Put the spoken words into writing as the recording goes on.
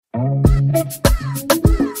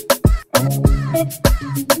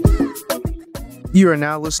You are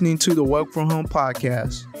now listening to the Woke From Home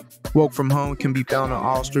podcast. Woke From Home can be found on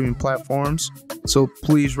all streaming platforms, so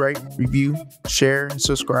please rate, review, share, and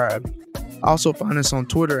subscribe. Also find us on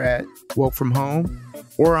Twitter at Woke From Home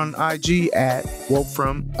or on IG at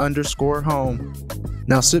WokeFrom_home.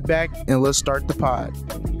 Now sit back and let's start the pod.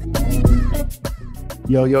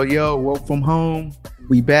 Yo, Woke From Home.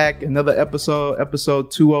 We back, another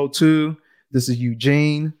episode 202. This is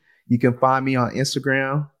Eugene. You can find me on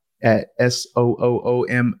Instagram at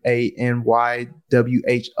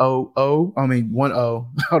SOOOMANYWHOO. I mean, 1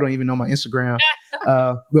 O. I don't even know my Instagram.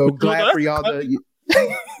 Well, glad for y'all to.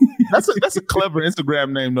 That's a clever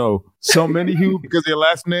Instagram name, though. So many who, because your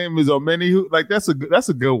last name is many who. Like that's a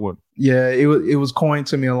good one. Yeah, it was coined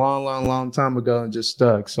to me a long time ago and just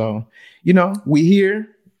stuck. So, we here.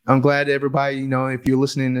 I'm glad everybody, if you're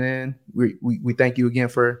listening in, we thank you again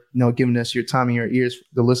for, giving us your time and your ears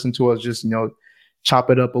to listen to us. Just, chop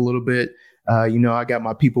it up a little bit. I got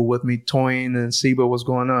my people with me, Toyin and Seba. What's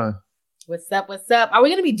going on? What's up? Are we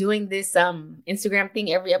going to be doing this Instagram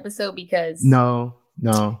thing every episode? Because No.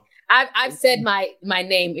 I've said my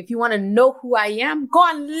name. If you want to know who I am, go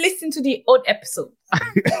and listen to the old episode.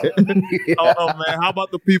 Oh man, how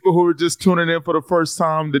about the people who are just tuning in for the first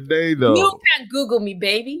time today, though? You can Google me,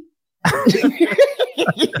 baby.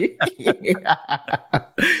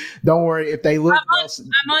 Don't worry if they look.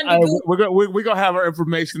 I'm on Google. We're gonna have our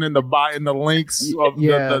information in the links of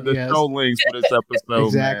the show links for this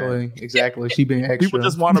episode. Exactly. She being extra. People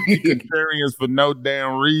just want to be contrarians for no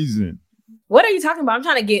damn reason. What are you talking about? I'm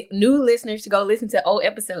trying to get new listeners to go listen to old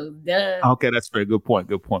episodes. Duh. Okay, that's fair. Good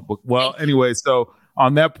point. Well, anyway, so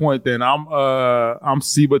on that point, then I'm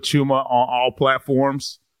Seba Chuma on all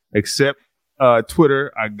platforms except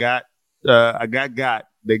Twitter. I got. They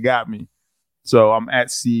got me. So I'm at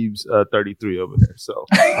Siebes 33 over there. So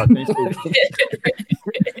thanks for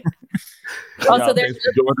also, do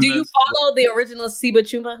you follow the original Seba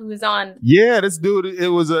Chuma who is on? Yeah, this dude. It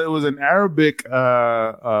was an Arabic,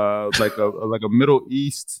 like a Middle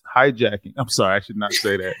East hijacking. I'm sorry, I should not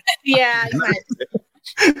say that. Yeah. My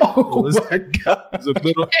God! It was a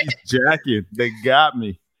Middle East jacking. They got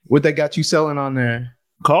me. What they got you selling on there?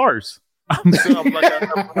 Cars. I'm like a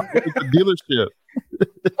dealership.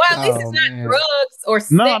 Well, at least it's not drugs or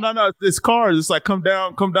sex. No. It's cars. It's like come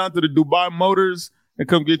down to the Dubai Motors and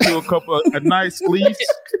come get you a nice lease.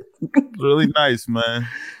 Really nice, man.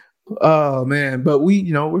 Oh man, but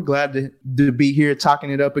we're glad to be here talking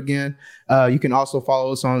it up again. You can also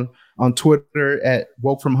follow us on Twitter at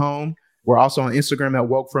Woke From Home. We're also on Instagram at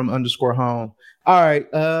WokeFrom_home. All right.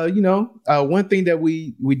 One thing that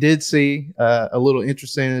we did see a little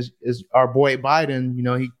interesting is our boy Biden.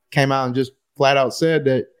 He came out and just flat out said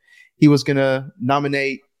that he was going to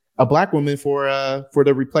nominate a black woman for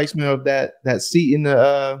the replacement of that seat in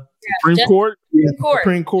the Supreme Court.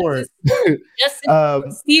 Supreme Court.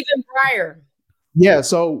 Stephen Breyer. Yeah.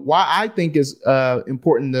 So why I think is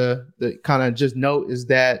important to kind of just note is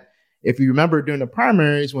that if you remember during the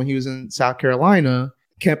primaries when he was in South Carolina,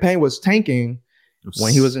 campaign was tanking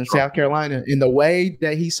when he was in South Carolina. And the way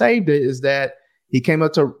that he saved it is that he came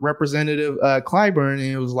up to Representative Clyburn and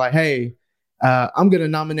it was like, hey, I'm going to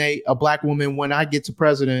nominate a black woman when I get to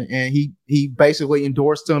president. And he basically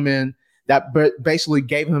endorsed him, and that basically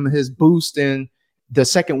gave him his boost and the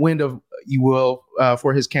second wind of, you will,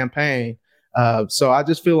 for his campaign. So I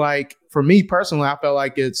just feel like, for me personally, I felt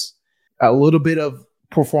like it's a little bit of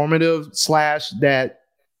performative / that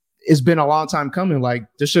it's been a long time coming. Like,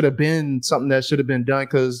 there should have been something that should have been done,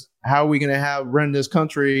 because how are we going to run this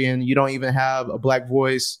country and you don't even have a black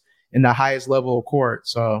voice in the highest level of court?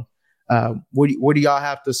 So what do y'all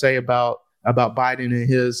have to say about Biden and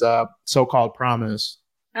his so-called promise?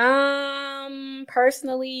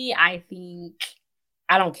 Personally, I think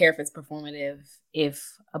I don't care if it's performative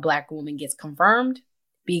if a black woman gets confirmed,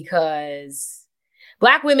 because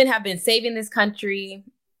black women have been saving this country.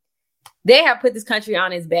 They have put this country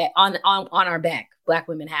on its back, on our back. Black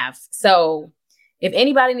women have. So if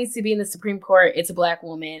anybody needs to be in the Supreme Court, it's a black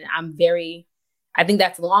woman. I think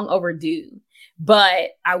that's long overdue.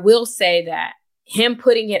 But I will say that him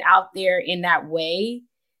putting it out there in that way,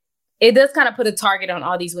 it does kind of put a target on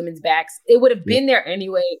all these women's backs. It would have been there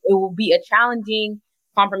anyway. It will be a challenging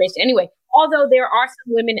confirmation anyway. Although there are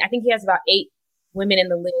some women, I think he has about 8 women in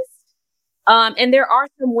the list. And there are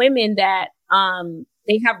some women that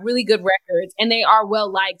they have really good records and they are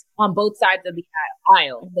well liked on both sides of the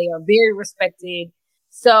aisle. They are very respected.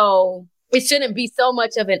 So it shouldn't be so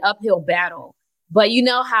much of an uphill battle. But you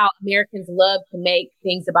know how Americans love to make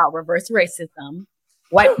things about reverse racism.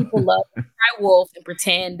 White people love to cry wolf and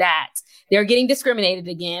pretend that they're getting discriminated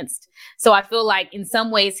against. So I feel like in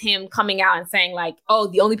some ways him coming out and saying like, oh,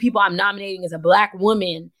 the only people I'm nominating is a Black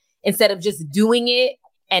woman, instead of just doing it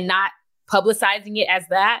and not publicizing it as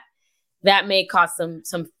that may cause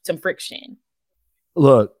some friction.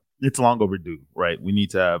 Look, it's long overdue, right? We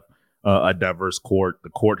need to have a diverse court. The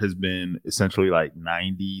court has been essentially like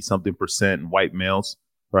 90-something% white males,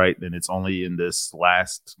 right? And it's only in this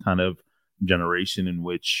last kind of generation in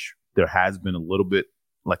which there has been a little bit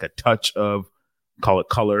like a touch of, call it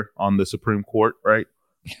color, on the Supreme Court, right?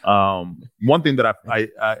 One thing that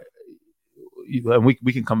and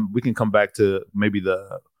we can come back to maybe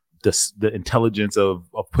the intelligence of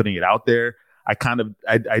putting it out there.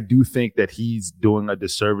 I do think that he's doing a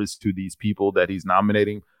disservice to these people that he's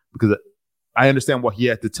nominating, because I understand what he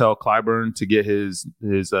had to tell Clyburn to get his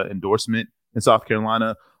endorsement in South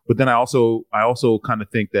Carolina. But then I also kind of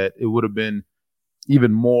think that it would have been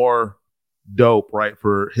even more dope, right,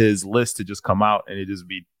 for his list to just come out and it just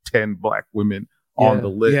be 10 Black women on the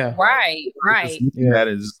list. Yeah. Right. That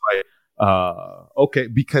is just like, okay,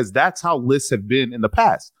 because that's how lists have been in the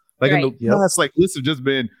past. Like in the past, like lists have just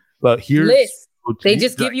been, here's lists. They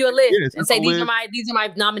just give you a list and say, these are my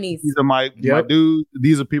nominees. These are my dudes.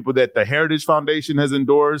 These are people that the Heritage Foundation has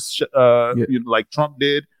endorsed, like Trump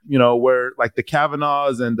did, where like the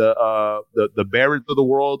Kavanaughs and the Barretts of the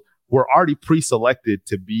world were already pre-selected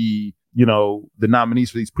to be, the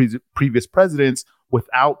nominees for these previous presidents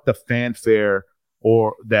without the fanfare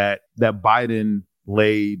or that Biden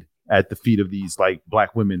laid at the feet of these like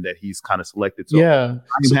Black women that he's kind of selected. So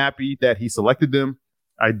I'm happy that he selected them.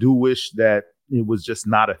 I do wish that it was just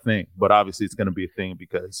not a thing, but obviously it's going to be a thing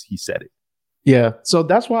because he said it. Yeah. So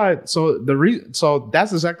that's why. So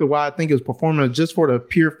that's exactly why I think it's performative, just for the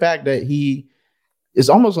pure fact that he is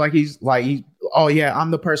almost like oh yeah,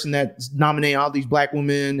 I'm the person that's nominating all these Black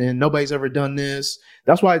women and nobody's ever done this.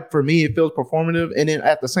 That's why for me it feels performative. And then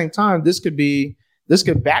at the same time, this could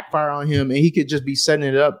backfire on him and he could just be setting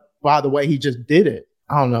it up by the way he just did it.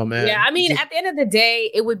 I don't know, man. Yeah, I mean, at the end of the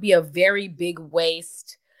day, it would be a very big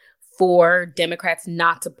waste for Democrats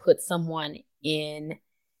not to put someone in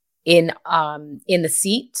the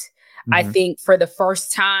seat. Mm-hmm. I think for the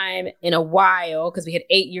first time in a while, because we had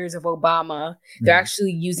 8 years of Obama, they're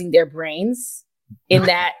actually using their brains in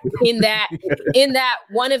that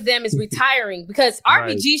one of them is retiring, because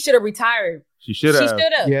RBG should have retired. She should have.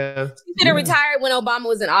 Yeah. She should have retired when Obama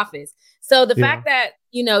was in office. So the fact that,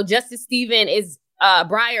 Justice Stephen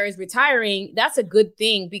Breyer is retiring, that's a good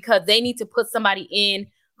thing, because they need to put somebody in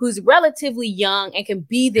who's relatively young and can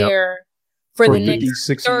be there for the next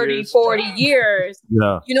 30, 40 years.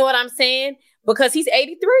 Yeah. You know what I'm saying? Because he's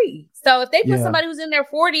 83. So if they put somebody who's in their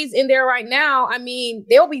 40s in there right now, I mean,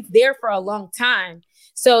 they'll be there for a long time.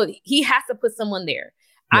 So he has to put someone there.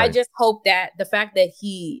 Right. I just hope that the fact that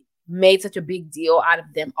he made such a big deal out of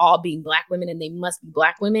them all being Black women and they must be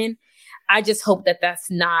Black women, I just hope that that's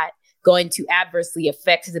not going to adversely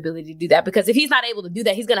affect his ability to do that. Because if he's not able to do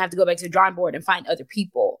that, he's going to have to go back to the drawing board and find other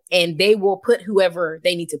people. And they will put whoever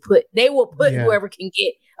they need to put. They will put whoever can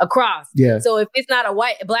get across. Yeah. So if it's not a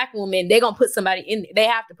Black woman, they're going to put somebody in. They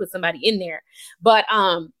have to put somebody in there. But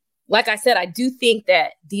like I said, I do think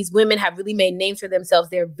that these women have really made names for themselves.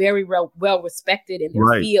 They're very well respected in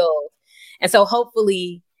their field. And so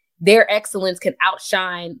hopefully their excellence can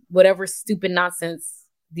outshine whatever stupid nonsense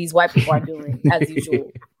these white people are doing as usual.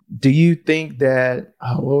 Do you think that,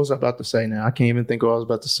 what was I about to say now? I can't even think of what I was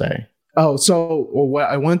about to say. Oh, so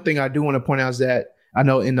one thing I do want to point out is that I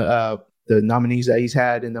know in the nominees that he's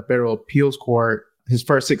had in the federal appeals court, his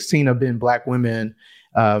first 16 have been Black women.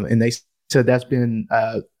 And they said that's been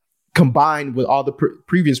combined with all the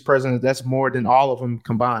previous presidents. That's more than all of them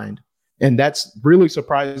combined. And that's really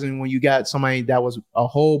surprising when you got somebody that was a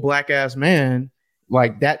whole Black ass man.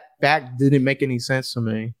 Like, that fact didn't make any sense to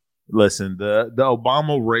me. Listen, the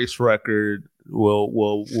Obama race record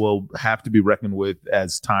will have to be reckoned with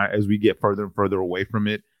as we get further and further away from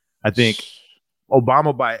it. I think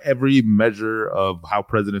Obama, by every measure of how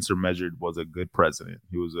presidents are measured, was a good president.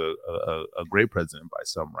 He was a great president by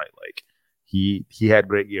some, right? Like he had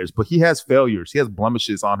great years, but he has failures. He has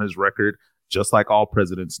blemishes on his record, just like all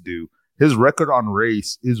presidents do. His record on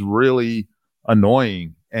race is really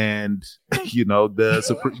annoying, and the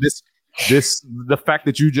fact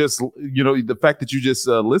that you just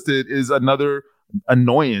listed is another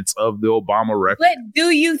annoyance of the Obama record. But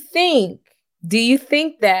do you think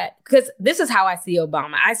that, because this is how I see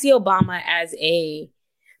Obama. I see Obama as a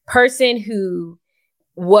person who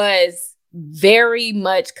was very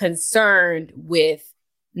much concerned with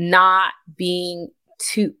not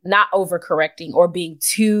overcorrecting or being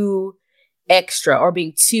too extra or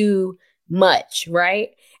being too much, right?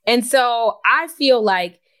 And so I feel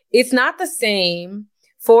like it's not the same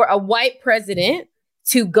for a white president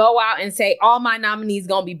to go out and say, all my nominees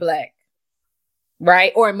going to be Black,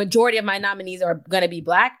 right? Or a majority of my nominees are going to be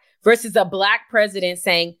Black versus a Black president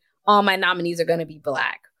saying, all my nominees are going to be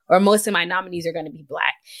Black, or most of my nominees are going to be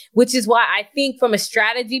Black, which is why I think from a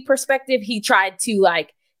strategy perspective, he tried to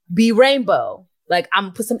like be rainbow. Like, I'm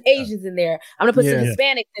going to put some Asians in there. I'm going to put some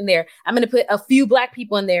Hispanics in there. I'm going to put a few Black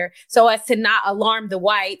people in there so as to not alarm the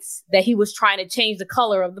whites that he was trying to change the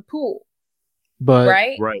color of the pool. But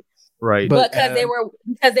right. But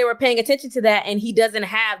Because they were paying attention to that, and he doesn't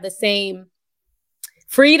have the same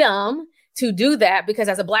freedom to do that, because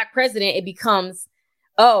as a Black president, it becomes,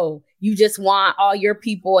 oh, you just want all your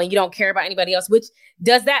people and you don't care about anybody else. Which,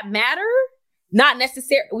 does that matter? Not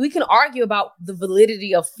necessarily. We can argue about the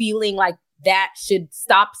validity of feeling like that should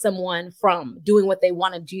stop someone from doing what they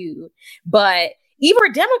want to do. But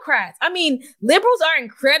even Democrats, I mean, liberals are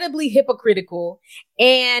incredibly hypocritical,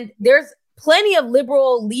 and there's plenty of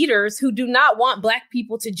liberal leaders who do not want Black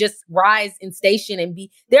people to just rise in station and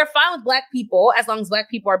they're fine with Black people as long as Black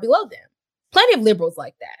people are below them. Plenty of liberals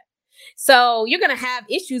like that. So you're going to have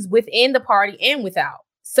issues within the party and without.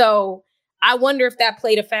 So I wonder if that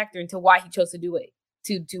played a factor into why he chose to do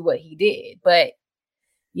what he did. But,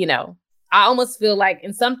 you know, I almost feel like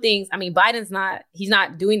in some things, I mean, he's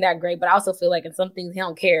not doing that great, but I also feel like in some things he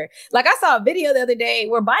don't care. Like, I saw a video the other day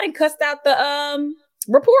where Biden cussed out the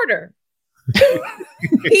reporter.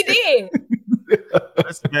 He did.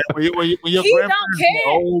 Listen, man, when your he don't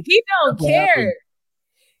care. He don't care.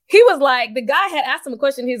 He was like, the guy had asked him a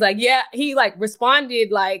question. He's like, yeah. He like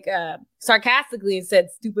responded like sarcastically and said,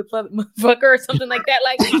 "Stupid motherfucker" or something like that.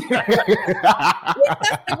 Like, he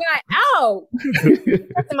cussed the guy out. He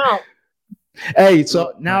cussed him out. Hey,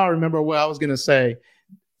 so now I remember what I was gonna say.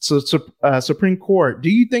 So, Supreme Court. Do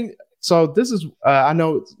you think? So this is. I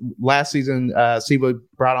know last season, Siva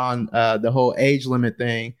brought on the whole age limit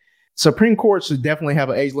thing. Supreme Court should definitely have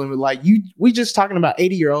an age limit. Like, we just talking about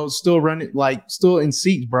 80-year-olds still running, like still in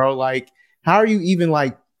seats, bro. Like, how are you even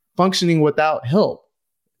like functioning without help?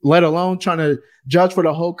 Let alone trying to judge for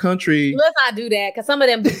the whole country. Let's not do that, because some of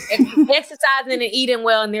them exercising and eating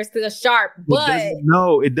well and they're still sharp. But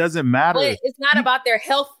it doesn't matter. But it's not about their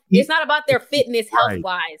health. It's not about their fitness health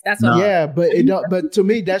wise. That's what. Yeah, but it don't. But to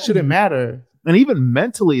me, that shouldn't matter. And even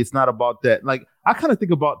mentally, it's not about that. Like, I kind of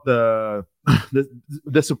think about the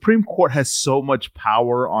Supreme Court has so much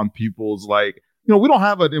power on people's, like, you know, we don't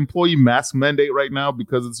have an employee mask mandate right now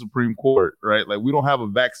because of the Supreme Court, right? Like, we don't have a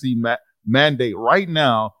vaccine mandate right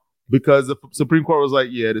now because the Supreme Court was like,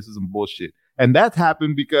 yeah, this is some bullshit. And that's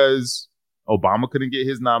happened because Obama couldn't get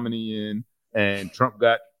his nominee in and Trump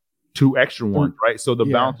got 2 extra ones, right? So the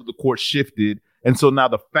balance of the court shifted. And so now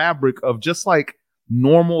the fabric of just like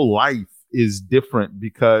normal life is different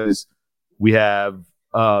because we have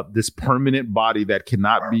this permanent body that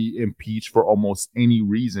cannot be impeached for almost any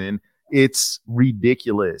reason. It's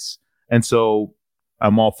ridiculous. And so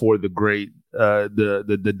I'm all for the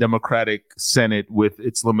Democratic Senate with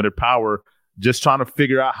its limited power, just trying to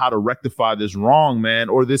figure out how to rectify this wrong, man,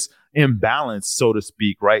 or this imbalance, so to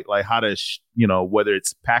speak, right? Like how to, whether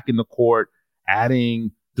it's packing the court,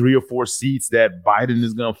 adding 3 or 4 seats that Biden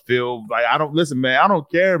is going to fill. Like, I don't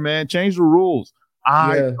care, man. Change the rules.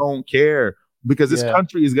 I don't care, because this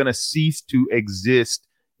country is going to cease to exist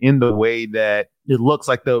in the way that it looks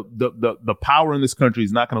like the power in this country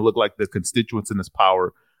is not going to look like the constituents in this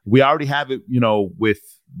power. We already have it,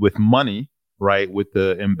 with money, right? With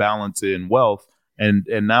the imbalance in wealth. And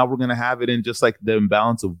now we're going to have it in just like the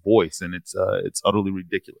imbalance of voice. And it's utterly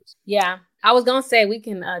ridiculous. Yeah. I was going to say, we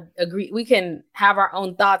can agree. We can have our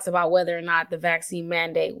own thoughts about whether or not the vaccine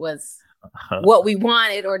mandate was what we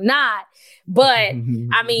wanted or not. But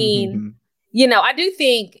I mean, I do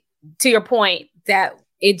think, to your point, that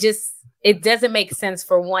it doesn't make sense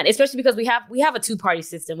for one, especially because we have a 2-party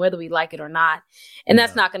system, whether we like it or not. And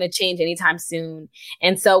that's not going to change anytime soon.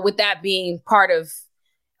 And so with that being part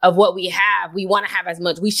of what we have, we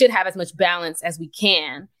should have as much balance as we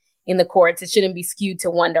can in the courts. It shouldn't be skewed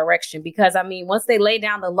to one direction, because I mean, once they lay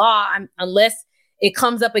down the law, unless it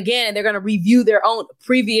comes up again and they're going to review their own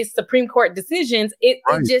previous Supreme Court decisions, it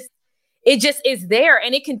just is there.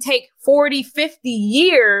 And it can take 40, 50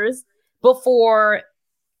 years before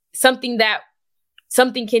something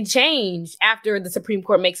can change after the Supreme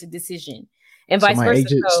Court makes a decision, and vice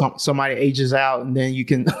versa. Somebody ages out, and then you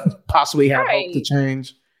can possibly have hope to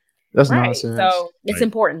change. That's nonsense. So it's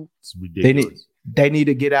important. It's ridiculous. They need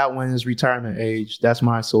to get out when it's retirement age. That's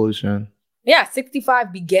my solution. Yeah,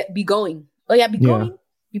 65. Be going. Oh yeah, be going.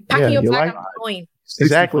 You packing your bag. I'm going.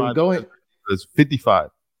 Exactly. Going. It's 55.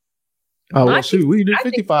 Oh, well, shoot, we did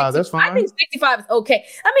 55. That's fine. I think 65 is okay. I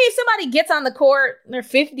mean, if somebody gets on the court, they're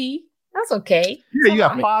 50. That's okay. Yeah, you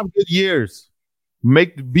got 5 good years.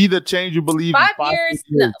 Be the change you believe. 5 years.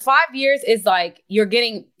 No, 5 years is like you're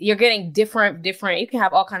getting different. You can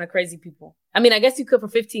have all kind of crazy people. I mean, I guess you could for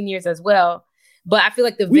 15 years as well. But I feel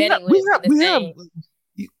like the vetting was the same.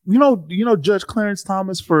 You know, Judge Clarence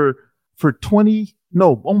Thomas for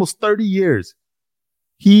almost 30 years,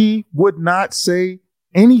 he would not say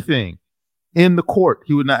anything in the court.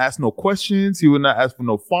 He would not ask no questions. He would not ask for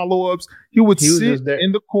no follow-ups. He would sit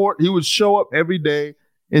in the court. He would show up every day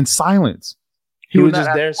in silence. He was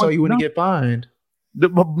just there so he wouldn't get fined.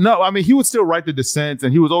 No, I mean, he would still write the dissents,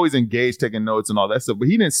 and he was always engaged, taking notes and all that stuff. But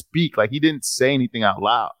he didn't speak. Like, he didn't say anything out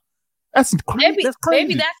loud. That's crazy.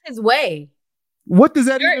 Maybe that's his way. What does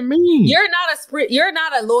that even mean? You're not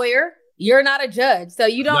a lawyer. You're not a judge, so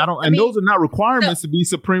you don't. Those are not requirements to be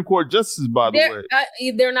Supreme Court justices, by the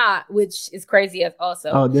way. They're not, which is crazy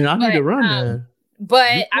also. Oh, then I need to run then.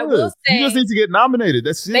 But I will say, you just need to get nominated.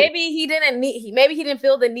 That's it. Maybe he didn't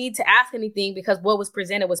feel the need to ask anything because what was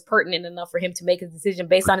presented was pertinent enough for him to make his decision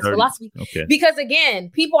based on his philosophy. Okay. Because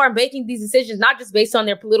again, people are making these decisions not just based on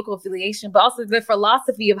their political affiliation, but also their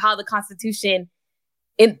philosophy of how the Constitution,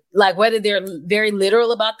 whether they're very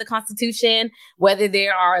literal about the Constitution, whether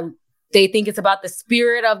they think it's about the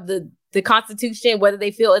spirit of the Constitution, whether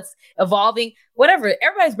they feel it's evolving, whatever.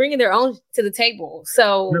 Everybody's bringing their own to the table.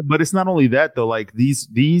 So, but it's not only that though. Like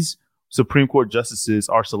these Supreme Court justices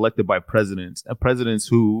are selected by presidents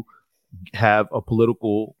who have a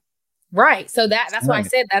political right. So that's why I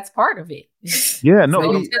said that's part of it. Yeah, no,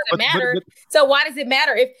 so it doesn't matter. So why does it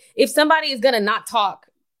matter if somebody is going to not talk,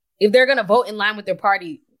 if they're going to vote in line with their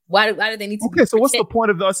party? Why do they need to? Okay, so what's the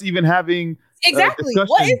point of us even having? Exactly.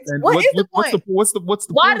 What is the point? What's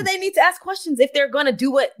the Why point? do they need to ask questions if they're going to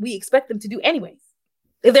do what we expect them to do anyways?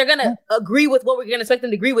 If they're going to agree with what we're going to expect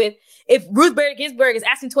them to agree with, if Ruth Bader Ginsburg is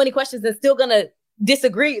asking 20 questions and still going to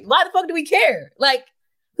disagree, why the fuck do we care? Like,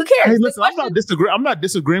 who cares? Hey, listen, I'm not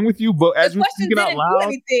disagreeing with you, but as you're speaking out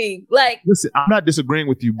loud, listen, I'm not disagreeing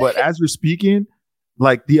with you, but as you're speaking,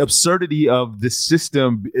 like the absurdity of this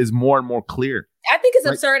system is more and more clear. I think it's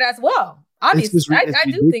absurd as well. Obviously, I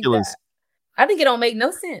do think that. I think it don't make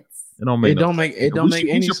no sense. It don't make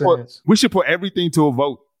any sense. We should put everything to a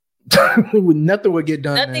vote. Nothing would get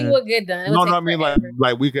done. Nothing would get done. No, I mean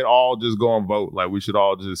like we could all just go and vote. Like we should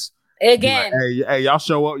all just again. Like, hey, y'all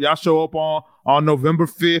show up. Y'all show up on November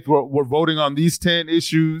 5th. We're voting on these 10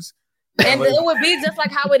 issues. And it would be just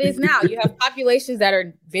like how it is now. You have populations that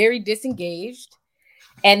are very disengaged,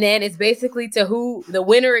 and then it's basically to who the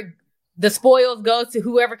winner. The spoils goes to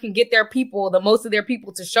whoever can get the most of their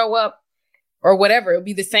people to show up. Or whatever, it'll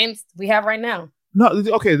be the same we have right now. No,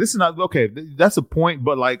 okay, this is not okay. That's a point,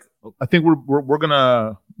 but like I think we're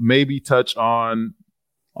gonna maybe touch on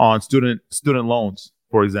student loans,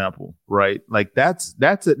 for example, right? Like that's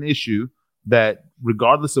an issue that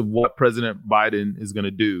regardless of what President Biden is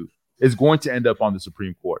gonna do, is going to end up on the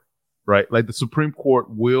Supreme Court, right? Like the Supreme Court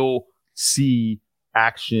will see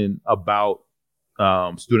action about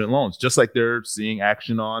student loans, just like they're seeing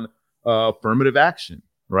action on affirmative action.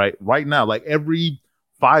 Right now, like every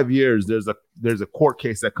 5 years, there's a court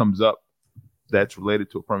case that comes up that's related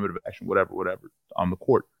to affirmative action, whatever, on the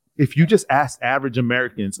court. If you just ask average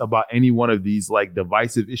Americans about any one of these like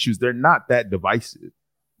divisive issues, they're not that divisive. You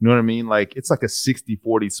know what I mean? Like it's like a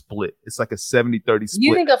 60-40 split. It's like a 70-30 split.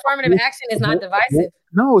 You think affirmative action is not divisive?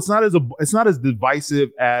 No, it's not as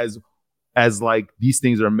divisive as like these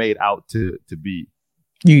things are made out to be.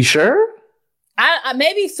 You sure? I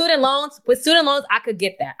maybe student loans. With student loans, I could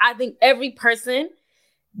get that. I think every person,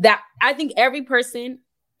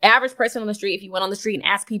 average person on the street, if you went on the street and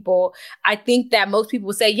asked people, I think that most people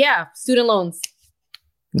would say, yeah, student loans.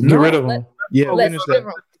 Get rid of them.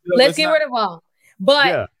 Let's get rid of them.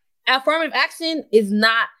 But affirmative action is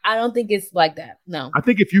not, I don't think it's like that. No. I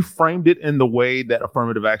think if you framed it in the way that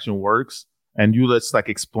affirmative action works and you let's like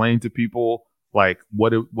explain to people like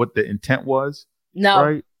what the intent was. No.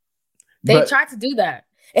 Right? They tried to do that.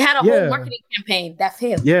 It had a whole marketing campaign that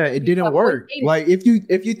failed. Yeah, it didn't work. Like if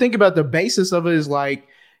you think about the basis of it is like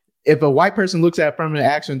if a white person looks at affirmative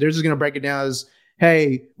action, they're just gonna break it down as,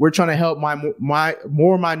 hey, we're trying to help my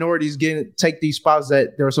more minorities take these spots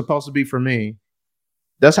that they're supposed to be for me.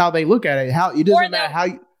 That's how they look at it. It doesn't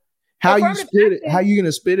matter how you spit it, how you're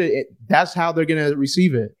gonna spit it. That's how they're gonna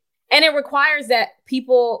receive it. And it requires that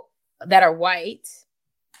people that are white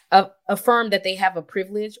affirm that they have a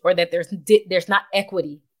privilege or that there's not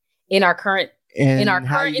equity in our current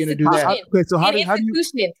institutions. Okay, so how do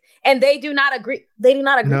you? And they do not agree. They do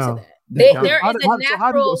not agree to that. There is How a did-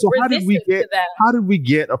 natural how did we resistance get to that. how did we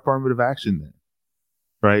get affirmative action then?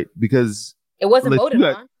 Right? Because It wasn't Let's voted do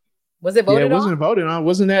that. on. Was it voted it wasn't on? voted on.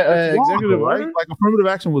 Wasn't that it's law, executive though, right? order? Like affirmative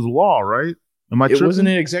action was law, right? Am I It tripping? wasn't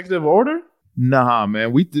an executive order. Nah,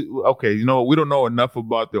 man. We do okay. You know what? We don't know enough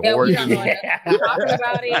about the Yeah, we origin. don't know enough. We're talking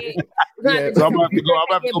about it. We're gonna have to So do I'm about to go. I'm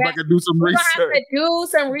about to get go back and do some We're gonna have research. to do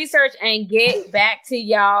some research and get back to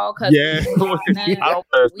y'all. Yeah, I don't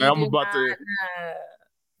know. Man, I'm about to.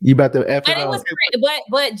 You about to F it And it was, up.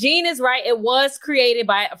 but Gene is right. It was created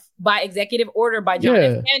by executive order by John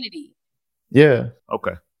F. Kennedy. Yeah.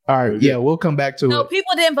 Okay. All right. Yeah, we'll come back to So it.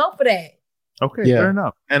 people didn't vote for that. Okay. Yeah. Fair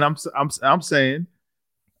enough. And I'm saying.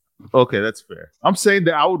 Okay, that's fair. I'm saying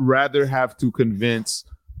that I would rather have to convince,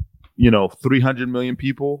 300 million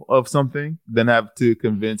people of something than have to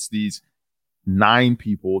convince these 9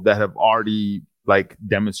 people that have already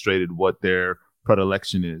demonstrated what their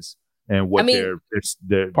predilection is and what their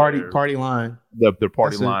party line. their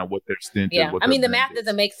party That's it. line, what their stint is. Yeah. What I mean, the their math brand is.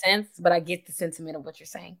 doesn't make sense, but I get the sentiment of what you're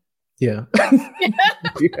saying. Yeah. Can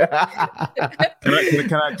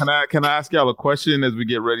I ask y'all a question as we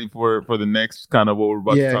get ready for the next kind of what we're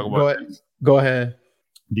about to talk about? Go ahead.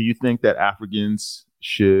 Do you think that Africans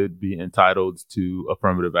should be entitled to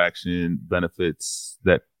affirmative action benefits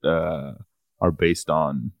that are based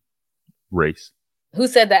on race? Who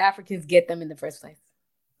said that Africans get them in the first place?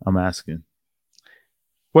 I'm asking.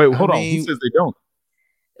 Wait, hold on. Who says they don't?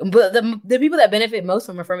 But the people that benefit most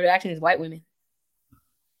from affirmative action is white women.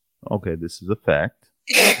 Okay, this is a fact.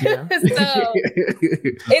 Yeah. So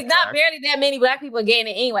it's not barely that many black people getting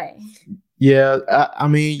it anyway. Yeah, I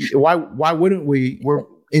mean, why wouldn't we? We're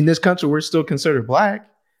in this country. We're still considered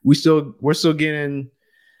black. We're still getting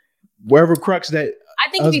wherever crux that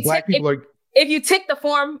I think us black people are. If you tick the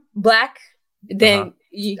form black, then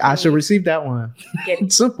I should receive that one. Get it.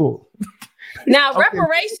 It's simple. Now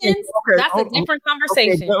reparations, that's a different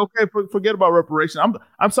conversation. Okay, forget about reparation.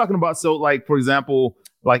 I'm talking about for example,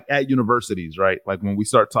 at universities, right? Like when we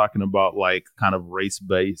start talking about kind of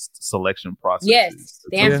race-based selection processes. Yes,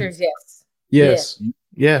 the answer is yes. Yes.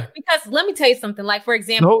 Yeah. Because let me tell you something. Like for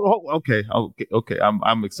example, okay.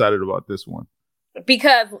 I'm excited about this one.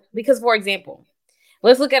 Because for example,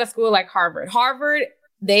 let's look at a school like Harvard. Harvard,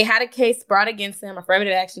 they had a case brought against them,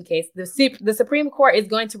 affirmative action case. The Supreme Court is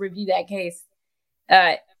going to review that case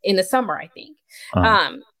in the summer, I think.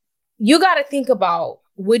 You got to think about,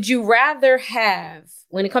 would you rather have,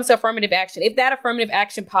 when it comes to affirmative action, if that affirmative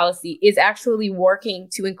action policy is actually working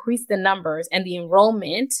to increase the numbers and the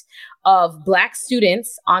enrollment of Black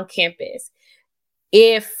students on campus,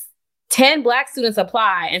 if 10 Black students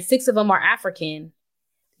apply and 6 of them are African,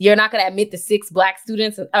 you're not going to admit the 6 Black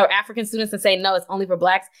students or African students and say, no, it's only for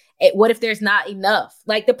Blacks. What if there's not enough?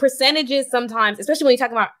 Like the percentages sometimes, especially when you're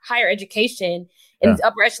talking about higher education and these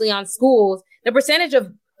upper echelon schools, the percentage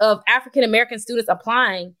of African-American students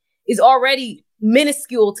applying is already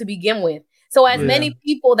minuscule to begin with. So as many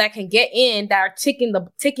people that can get in that are ticking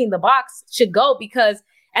the box should go, because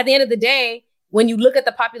at the end of the day, when you look at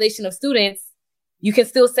the population of students, you can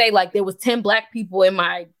still say there was 10 Black people in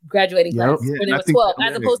my graduating class, or there was 12,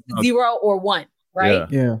 as opposed to 0 or 1, right?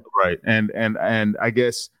 Yeah. Right. And I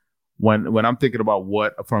guess when I'm thinking about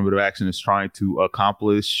what affirmative action is trying to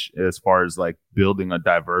accomplish as far as building a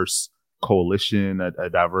diverse coalition, a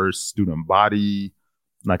diverse student body,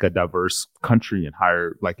 a diverse country and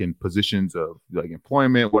higher, in positions of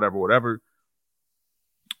employment, whatever.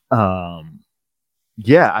 I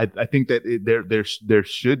think that there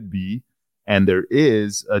should be, and there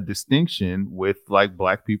is, a distinction with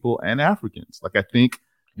Black people and Africans. I think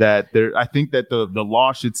that the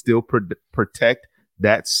law should still protect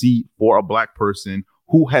that seat for a Black person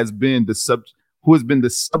who has been the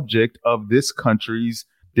subject of this country's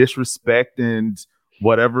disrespect and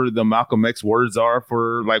whatever the Malcolm X words are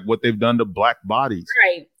for what they've done to Black bodies.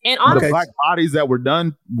 Right. And honestly, the Black bodies that were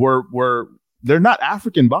done were they're not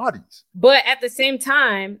African bodies. But at the same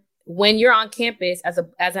time, when you're on campus as an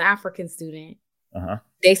African student,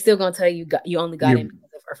 they still gonna tell you you only got in because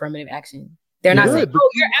of affirmative action. They're not saying, "Oh,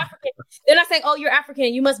 you're African." They're not saying, "Oh, you're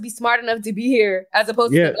African. You must be smart enough to be here," as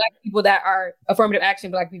opposed to the Black people that are affirmative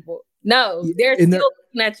action Black people. No, they're still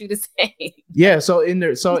looking at you the same. Yeah. So in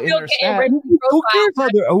their staff, who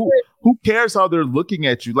cares how they're looking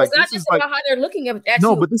at you? It's not just about how they're looking at you.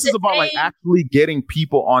 No, but this is about actually getting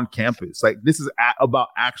people on campus. This is about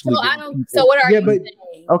actually. So what are you saying?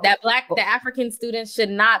 Okay. That the African students should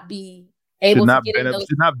not be able to get in those.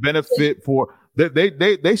 Should not benefit for.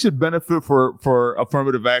 They should benefit for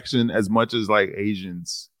affirmative action as much as Asian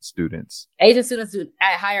students. Asian students do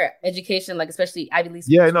at higher education, especially Ivy League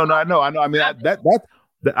schools. Yeah, no, I know. I mean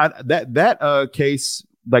that case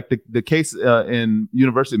like the case in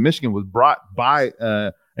University of Michigan was brought by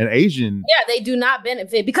an Asian. Yeah, they do not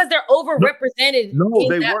benefit because they're overrepresented in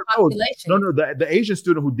that population. No, the Asian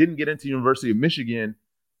student who didn't get into University of Michigan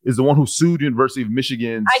is the one who sued University of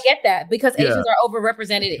Michigan. I get that because Asians are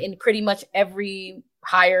overrepresented in pretty much every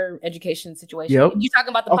higher education situation. Yep. You're talking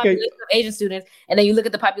about the population of Asian students, and then you look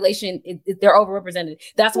at the population, they're overrepresented.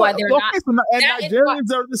 That's why they're not. So and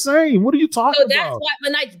Nigerians are the same. What are you talking about?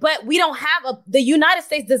 That's why, but we don't have the United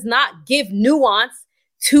States does not give nuance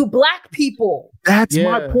to Black people. That's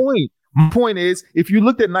my point. My point is, if you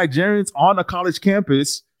looked at Nigerians on a college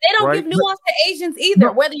campus, they don't give nuance to Asians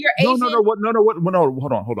either. Whether you're Asian, hold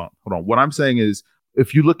on. What I'm saying is,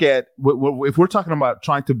 if you look at if we're talking about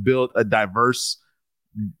trying to build a diverse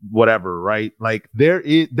whatever, right? Like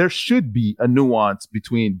there should be a nuance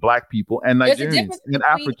between Black people and Nigerians and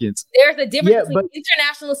Africans. There's a difference between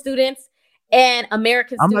international students and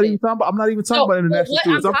American students. I'm not even talking about international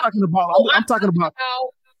students. I'm talking about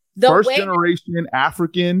the first generation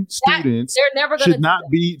African students. They're never should not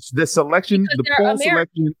be the selection, the poll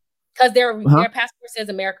selection. Because their passport says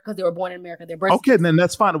America because they were born in America. Okay, then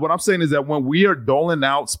that's fine. What I'm saying is that when we are doling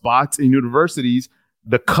out spots in universities,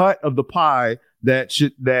 the cut of the pie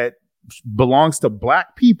that belongs to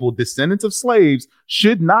Black people, descendants of slaves,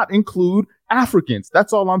 should not include Africans.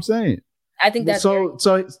 That's all I'm saying. I think that's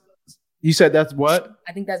so you said that's what?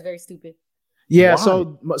 I think that's very stupid. Yeah.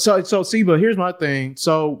 Why? So Siba, here's my thing.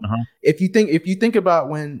 So if you think about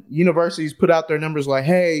when universities put out their numbers like,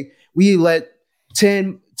 hey, we let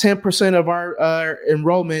 10% of our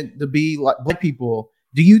enrollment to be like Black people.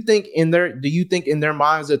 Do you think in their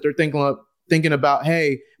minds that they're thinking about,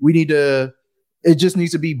 hey, it just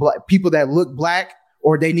needs to be Black people that look Black,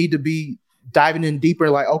 or they need to be diving in deeper?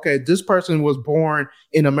 Like, okay, this person was born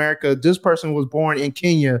in America. This person was born in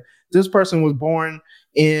Kenya. This person was born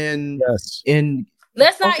in.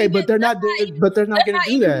 Let's not. Okay, but they're not going to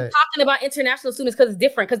do that. Talking about international students because it's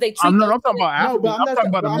different because they treat. I'm talking about Africans. I'm talking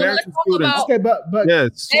about American students. Okay, but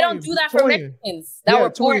yes, they don't do that for Mexicans that were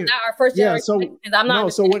born not our first generation Mexicans. I'm not.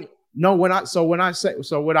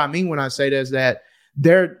 What I mean when I say that is that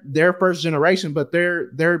they're first generation, but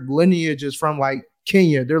their lineage is from like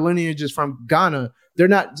Kenya. Their lineage is from Ghana. They're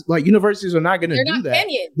not like universities are not going to do that.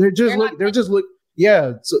 Kenyan.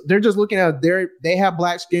 So they're just looking at they have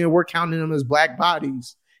Black skin. We're counting them as Black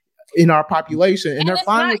bodies in our population, and they're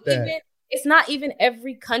fine with that. It's not even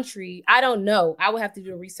every country. I don't know. I would have to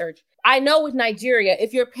do research. I know with Nigeria,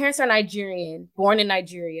 if your parents are Nigerian, born in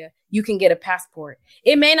Nigeria, you can get a passport.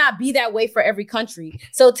 It may not be that way for every country.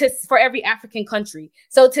 For every African country.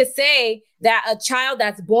 So to say that a child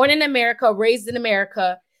that's born in America, raised in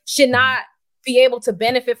America, should not be able to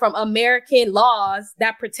benefit from American laws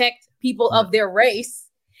that protect people of their race,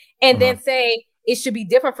 and then say it should be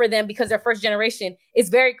different for them because they're first generation is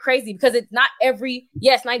very crazy, because it's not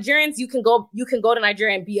Nigerians, you can go to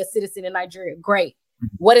Nigeria and be a citizen in Nigeria. Great.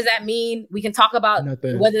 What does that mean? We can talk about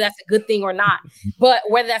whether that's a good thing or not, but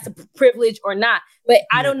whether that's a privilege or not. But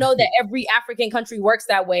I don't know that every African country works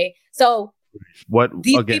that way. So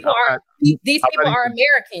these people are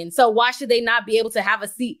American. So why should they not be able to have a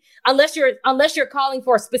seat unless you're calling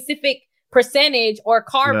for a specific percentage or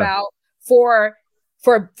carve out for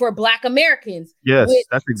Black Americans? Yes,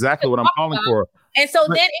 that's exactly what I'm calling for. And so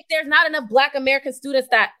then if there's not enough Black American students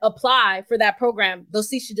that apply for that program, those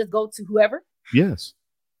seats should just go to whoever? Yes.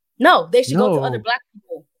 No, they should go to other Black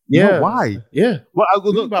people. Yeah. No, why? Yeah. Well,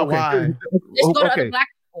 why? They should go to other Black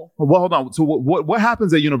people. Well, hold on. So what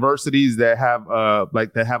happens at universities that have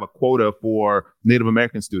a quota for Native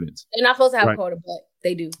American students? They're not supposed to have a quota, but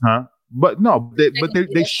they do. Huh? But no,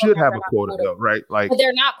 they should have a quota though, right? Like, but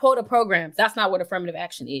they're not quota programs. That's not what affirmative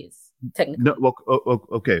action is, technically. No, well,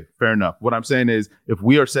 okay, fair enough. What I'm saying is, if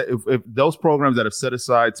those programs that have set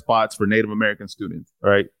aside spots for Native American students,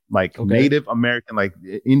 right? Like Native American, like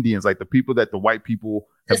Indians, like the people that the white people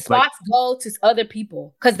the spots go to other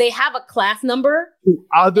people because they have a class number. To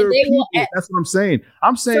other people. That's what I'm saying.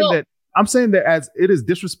 I'm saying that as it is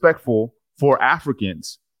disrespectful for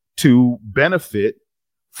Africans to benefit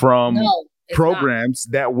from programs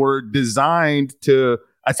that were designed to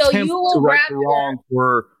attempt to right the wrong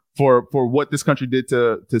for what this country did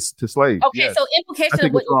to slaves. Okay, so implication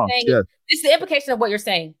of what you're saying. Yes. This is the implication of what you're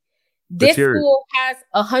saying. This school has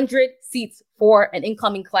 100 seats for an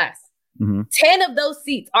incoming class. 10 of those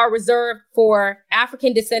seats are reserved for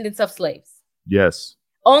African descendants of slaves. Yes.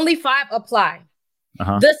 Only 5 apply.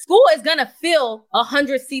 The school is going to fill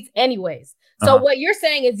 100 seats anyways. So what you're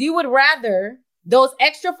saying is you would rather those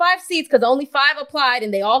extra 5 seats, because only 5 applied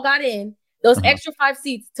and they all got in, those extra 5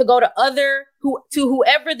 seats to go to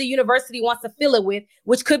whoever the university wants to fill it with,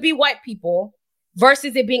 which could be white people.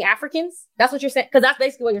 versus it being Africans? That's what you're saying? Because that's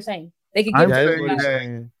basically what you're saying. They could give That is what you're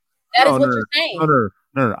saying.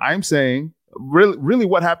 No. I'm saying really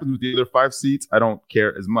what happens with the other 5 seats, I don't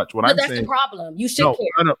care as much. What I'm that's saying, the problem. You should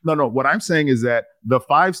care. No. What I'm saying is that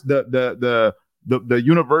the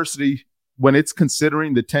university, when it's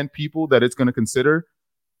considering the 10 people that it's going to consider,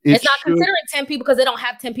 it's not considering 10 people because they don't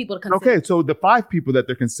have 10 people to consider. Okay, so the 5 people that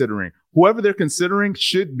they're considering, whoever they're considering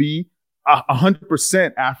should be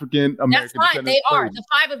 100% African American. That's fine. They are the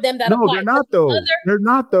 5 of them that apply. No, they're not though. They're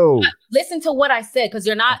not though. Listen to what I said, because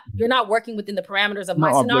you're not working within the parameters of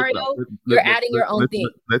my scenario. You're adding your own thing.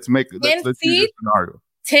 Let's do this scenario.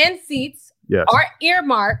 10 seats are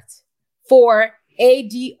earmarked for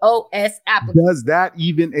ADOS applicants. Does that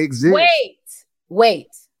even exist? Wait.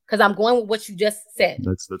 Because I'm going with what you just said.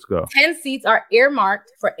 Let's go. 10 seats are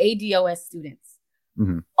earmarked for ADOS students.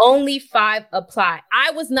 Mm-hmm. Only 5 apply.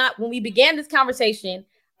 When we began this conversation,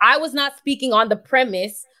 I was not speaking on the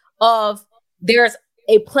premise of there's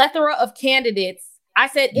a plethora of candidates. I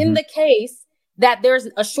said in the case that there's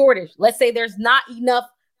a shortage, let's say there's not enough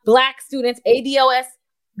Black students, ADOS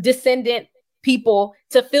descendant people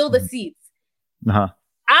to fill the seats.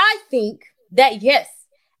 I think that yes,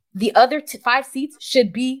 the other 5 seats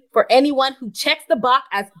should be for anyone who checks the box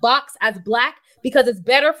as Black, because it's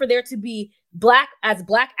better for there to be Black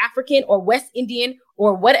African or West Indian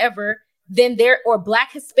or whatever or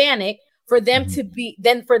Black Hispanic for them to be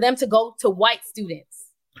for them to go to white students.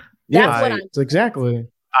 That's exactly.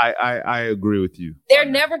 I agree with you. They're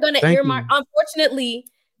never going to earmark. Unfortunately,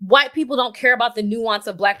 white people don't care about the nuance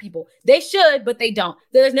of Black people. They should, but they don't.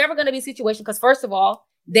 There's never going to be a situation because, first of all,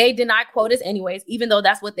 they deny quotas anyways, even though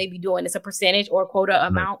that's what they be doing. It's a percentage or a quota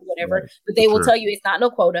amount, whatever. But they will tell you it's not no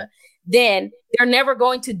quota. Then they're never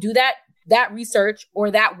going to do that research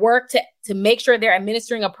or that work to make sure they're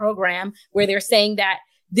administering a program where they're saying that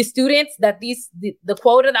the students that the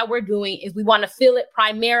quota that we're doing is we want to fill it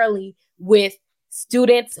primarily with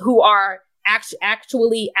students who are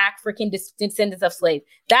actually African descendants of slaves.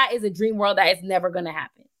 That is a dream world that is never going to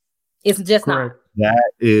happen. It's just not.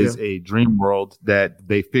 That is a dream world that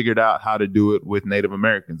they figured out how to do it with Native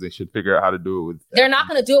Americans. They should figure out how to do it with. They're not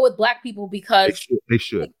going to do it with Black people because they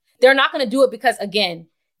should. They're not going to do it because, again,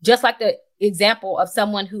 just like the example of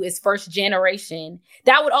someone who is first generation,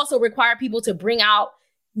 that would also require people to bring out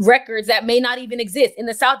records that may not even exist. In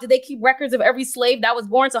the South, did they keep records of every slave that was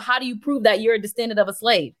born? So how do you prove that you're a descendant of a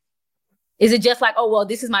slave? Is it just like, oh, well,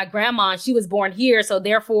 this is my grandma and she was born here, so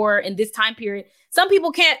therefore in this time period? Some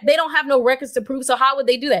people they don't have no records to prove, so how would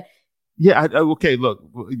they do that? Yeah, okay, look,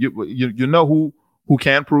 you know who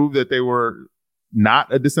can prove that they were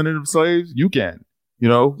not a descendant of slaves? You can. Yeah,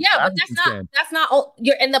 but that's not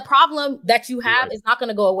and the problem that you have is not going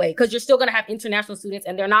to go away because you're still going to have international students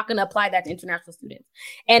and they're not going to apply that to international students.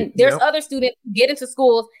 And there's other students who get into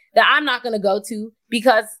schools that I'm not going to go to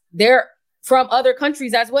because they're from other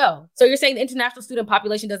countries as well. So you're saying the international student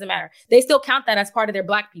population doesn't matter. They still count that as part of their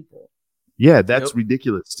Black people. Yeah, that's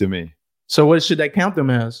ridiculous to me. So what should they count them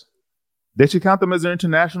as? They should count them as their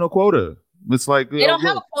international quota. It's like they don't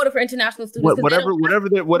have a quota for international students.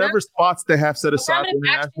 Whatever spots they have set aside for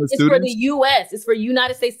international students. It's for the U.S. It's for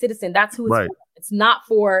United States citizen. That's who it's for. It's not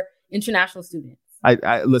for international students.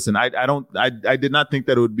 I listen. I did not think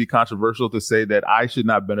that it would be controversial to say that I should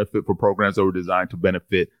not benefit for programs that were designed to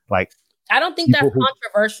benefit I don't think that's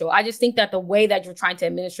controversial. I just think that the way that you're trying to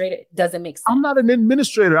administrate it doesn't make sense. I'm not an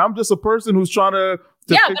administrator. I'm just a person who's trying to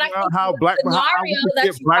figure out how Black people.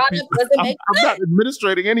 I'm not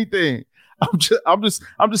administrating anything. I'm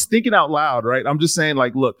just thinking out loud, right? I'm just saying,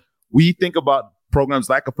 look, we think about programs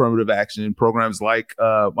like affirmative action, programs like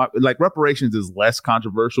reparations is less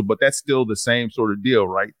controversial, but that's still the same sort of deal,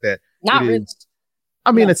 right? That not really.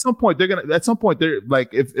 I mean, at some point they're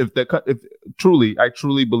if truly, I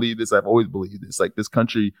truly believe this. I've always believed this. This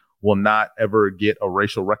country will not ever get a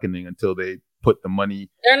racial reckoning until they put the money.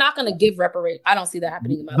 They're not going to give reparations. I don't see that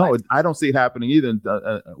happening in my life. No, I don't see it happening either. And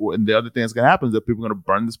the other thing that's going to happen is that people are going to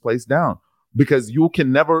burn this place down because you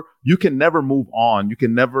can never move on. You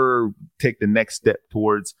can never take the next step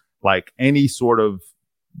towards any sort of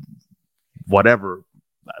whatever,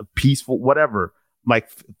 peaceful, whatever.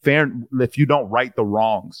 Fair, if you don't right the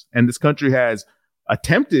wrongs. And this country has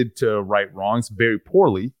attempted to right wrongs very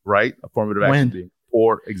poorly, right? Affirmative action being a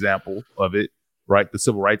poor example of it, right? The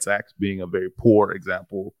Civil Rights Act being a very poor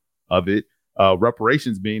example of it.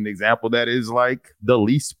 Reparations being the example that is the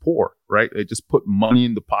least poor, right? They just put money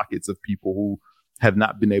in the pockets of people who have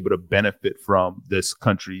not been able to benefit from this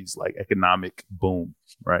country's economic boom,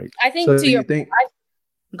 right? I think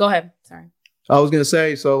go ahead. Sorry. I was gonna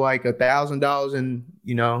say, so $1,000 and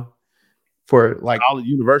for college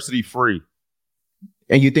university free.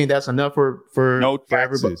 And you think that's enough for No for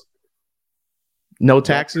everybody? taxes. No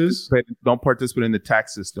taxes? Don't participate in the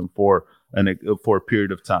tax system for a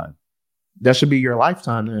period of time. That should be your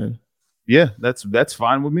lifetime then. Yeah, that's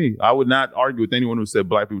fine with me. I would not argue with anyone who said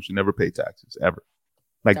black people should never pay taxes ever.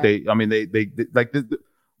 Like they like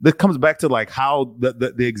this comes back to like how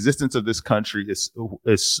the existence of this country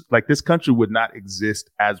is like this country would not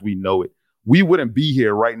exist as we know it. We wouldn't be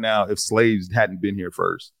here right now if slaves hadn't been here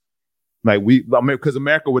first. Like because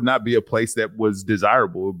America would not be a place that was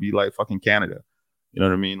desirable. It would be like fucking Canada. You know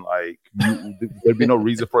what I mean? Like there'd be no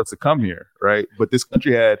reason for us to come here, right? But this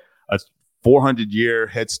country had a 400-year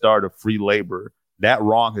head start of free labor. That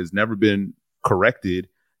wrong has never been corrected.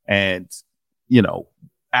 And, you know,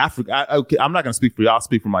 Africa, I'm not going to speak for you. I'll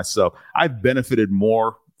speak for myself. I've benefited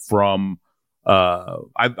more from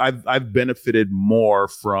I've benefited more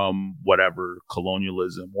from whatever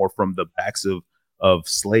colonialism or from the backs of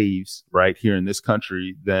slaves right here in this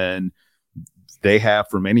country than they have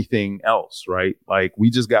from anything else, right? Like we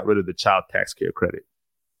just got rid of the child tax care credit.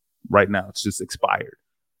 Right now, it's just expired.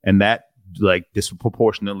 And that like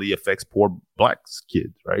disproportionately affects poor black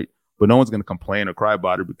kids, right? But no one's going to complain or cry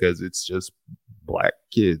about it because it's just black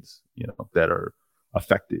kids, you know, that are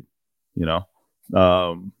affected, you know?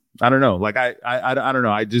 I don't know. Like, I don't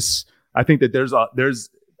know. I think that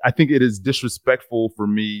I think it is disrespectful for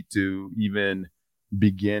me to even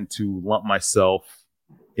begin to lump myself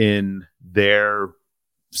in their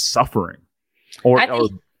suffering. I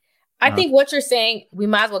think what you're saying, we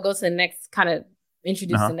might as well go to the next kind of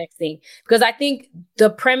introduce the next thing, because I think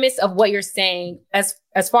the premise of what you're saying, as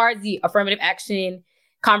far as the affirmative action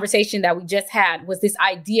conversation that we just had, was this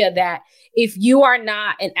idea that if you are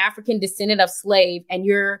not an African descendant of slave and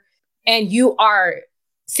you are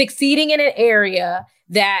succeeding in an area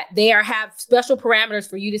that have special parameters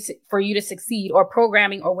for you to succeed, or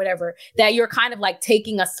programming or whatever, that you're kind of like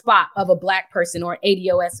taking a spot of a black person or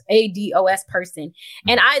ADOS person.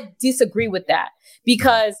 And I disagree with that,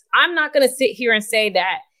 because I'm not going to sit here and say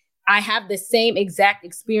that I have the same exact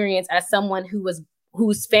experience as someone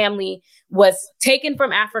whose family was taken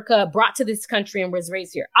from Africa, brought to this country, and was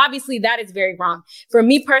raised here. Obviously, that is very wrong. For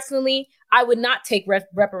me personally, I would not take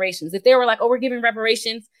reparations. If they were like, oh, we're giving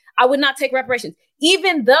reparations, I would not take reparations,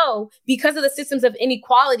 even though because of the systems of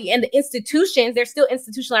inequality and the institutions, there's still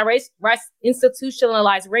institutionalized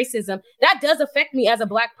racism. That does affect me as a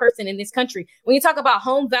black person in this country. When you talk about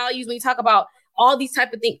home values, when you talk about all these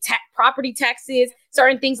type of things, property taxes,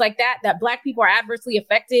 certain things like that black people are adversely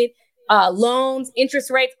affected, loans,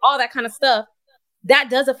 interest rates, all that kind of stuff, that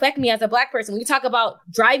does affect me as a black person. When you talk about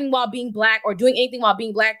driving while being black or doing anything while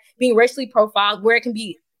being black, being racially profiled, where it can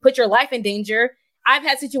put your life in danger. I've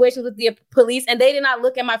had situations with the police and they did not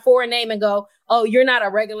look at my foreign name and go, oh, you're not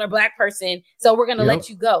a regular black person, so we're going to let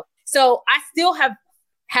you go. So I still have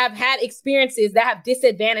had experiences that have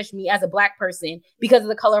disadvantaged me as a black person because of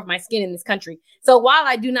the color of my skin in this country. So while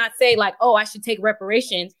I do not say like, oh, I should take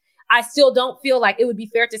reparations, I still don't feel like it would be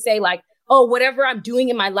fair to say like, oh, whatever I'm doing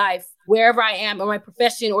in my life, wherever I am, or my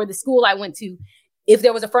profession, or the school I went to, if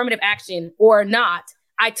there was affirmative action or not,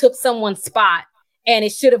 I took someone's spot. And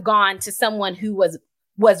it should have gone to someone who was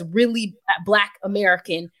really Black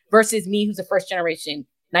American versus me, who's a first generation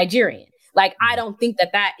Nigerian. Like, I don't think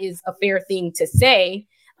that is a fair thing to say,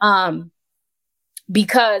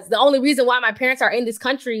 because the only reason why my parents are in this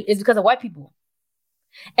country is because of white people.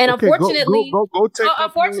 And okay, unfortunately,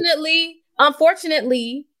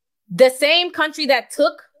 unfortunately, the same country that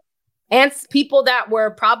took and people that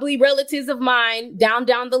were probably relatives of mine down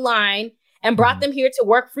the line and brought them here to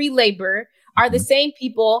work free labor are the same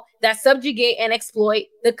people that subjugate and exploit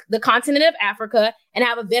the continent of Africa and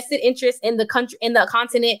have a vested interest in the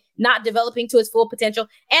continent not developing to its full potential,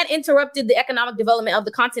 and interrupted the economic development of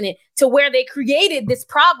the continent to where they created this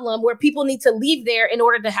problem where people need to leave there in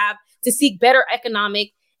order to seek better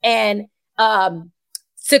economic and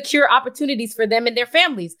secure opportunities for them and their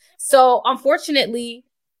families. So unfortunately,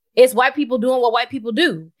 it's white people doing what white people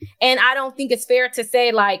do. And I don't think it's fair to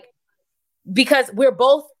say, like, because we're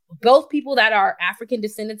both people that are African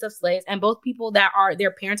descendants of slaves and both people that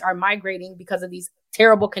their parents are migrating because of these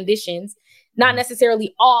terrible conditions. Not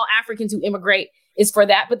necessarily all Africans who immigrate is for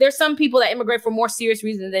that, but there's some people that immigrate for more serious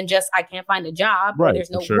reasons than just, I can't find a job, right, or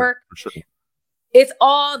there's no work. For sure. It's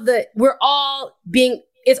all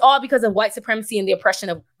because of white supremacy and the oppression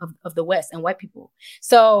of the West and white people.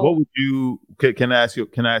 So what would you, can I ask you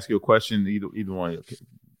a question? Either one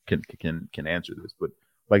can answer this, but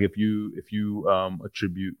like if you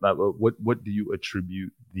attribute, what do you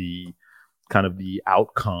attribute the kind of the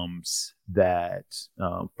outcomes that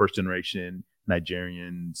first generation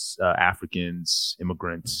Nigerians, Africans,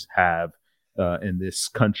 immigrants have in this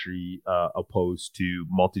country opposed to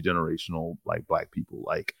multi-generational like Black people.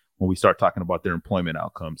 Like when we start talking about their employment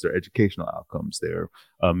outcomes, their educational outcomes, their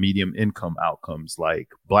medium income outcomes, like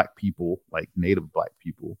Black people, like native Black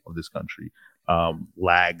people of this country,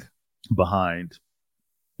 lag behind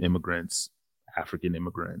immigrants, African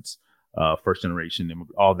immigrants, first generation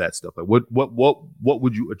immigrants, all that stuff. Like what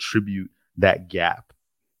would you attribute that gap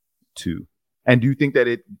to? And do you think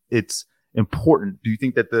that it's important? Do you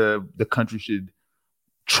think that the country should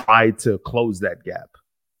try to close that gap?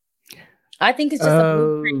 I think it's just a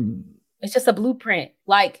blueprint. It's just a blueprint.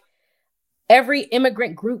 Like every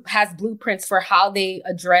immigrant group has blueprints for how they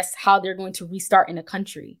address how they're going to restart in a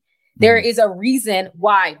country. There is a reason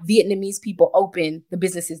why Vietnamese people open the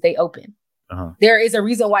businesses they open. There is a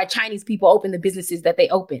reason why Chinese people open the businesses that they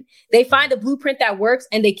open. They find a blueprint that works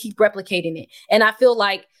and they keep replicating it. And I feel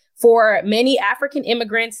like for many African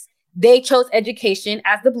immigrants, they chose education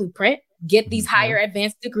as the blueprint, get these higher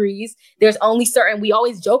advanced degrees. There's only certain, we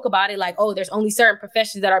always joke about it like, oh, there's only certain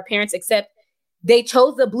professions that our parents accept. They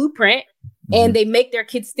chose the blueprint and they make their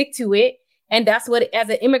kids stick to it. And that's what, as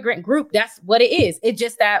an immigrant group, that's what it is. It's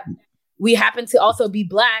just that we happen to also be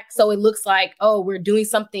Black. So it looks like, oh, we're doing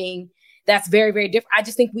something that's very, very different. I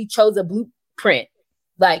just think we chose a blueprint.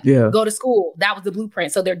 Like, go to school. That was the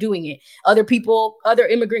blueprint. So they're doing it. Other people, other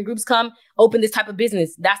immigrant groups come, open this type of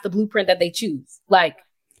business. That's the blueprint that they choose. Like,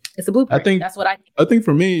 it's a blueprint. That's what I think. I think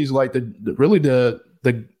for me, is like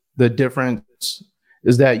the difference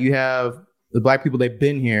is that you have the Black people, they've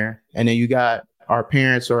been here, and then you got our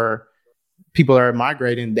parents or people that are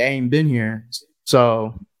migrating, they ain't been here.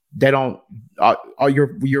 So they don't,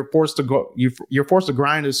 you're forced to go, you're forced to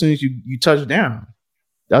grind as soon as you touch down.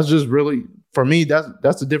 That's just really, for me,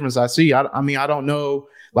 that's the difference I see. I mean, I don't know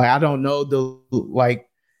the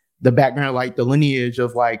background, like the lineage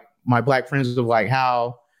of like my Black friends of like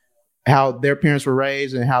how their parents were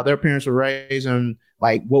raised and how their parents were raised and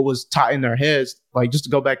like what was taught in their heads. Like, just to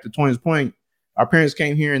go back to Toyin's point, our parents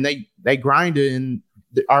came here and they grinded, and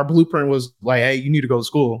our blueprint was like, hey, you need to go to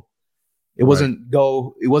school. It wasn't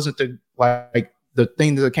the like the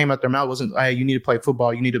thing that came out their mouth wasn't, hey, you need to play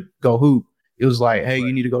football, you need to go hoop. It was like, hey,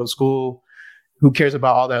 you need to go to school. Who cares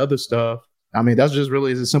about all that other stuff? I mean, that's just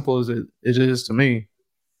really as simple as it is to me.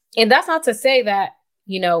 And that's not to say that,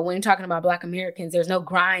 you know, when you're talking about Black Americans, there's no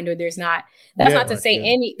grind or there's not, that's not to say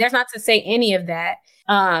any of that.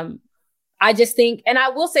 I just think, and I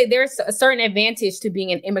will say there's a certain advantage to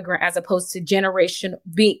being an immigrant as opposed to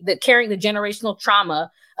carrying the generational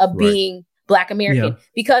trauma of being Black American.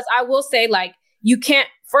 Because I will say, like, you can't,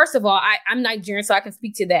 first of all, I'm Nigerian, so I can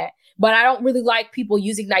speak to that. But I don't really like people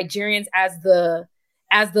using Nigerians as the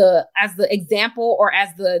example or as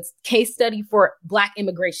the case study for Black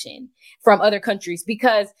immigration from other countries,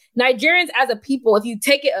 because Nigerians as a people, if you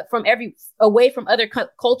take it away from other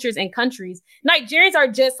cultures and countries, Nigerians are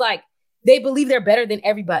just like, they believe they're better than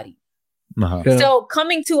everybody. So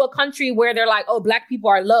coming to a country where they're like, oh, Black people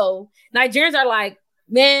are low, Nigerians are like,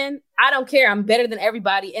 man, I don't care, I'm better than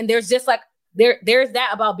everybody. And there's just like, there's that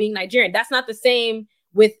about being Nigerian. That's not the same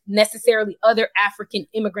with necessarily other African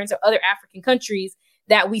immigrants or other African countries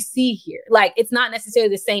that we see here. Like, it's not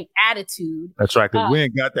necessarily the same attitude. That's right, because we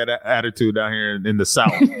ain't got that attitude down here in the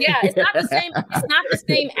South. Yeah, it's not the same. It's not the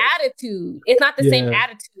same attitude. It's not the same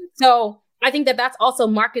attitude. So I think that that's also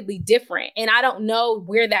markedly different. And I don't know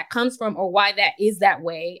where that comes from or why that is that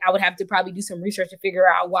way. I would have to probably do some research to figure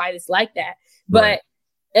out why it's like that. But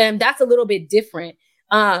that's a little bit different.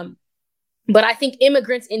 But I think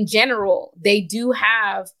immigrants in general, they do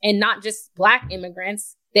have, and not just Black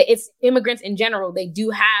immigrants, that it's immigrants in general, they do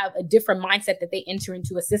have a different mindset that they enter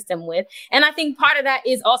into a system with. And I think part of that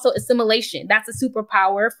is also assimilation. That's a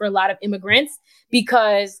superpower for a lot of immigrants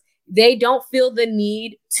because they don't feel the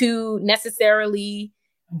need to necessarily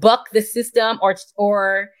buck the system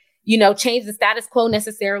or you know, change the status quo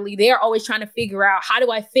necessarily. They are always trying to figure out, how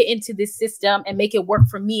do I fit into this system and make it work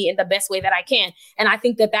for me in the best way that I can? And I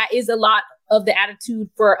think that is a lot of the attitude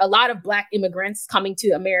for a lot of Black immigrants coming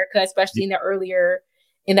to America, especially in the earlier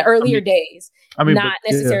days. Not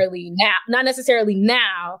necessarily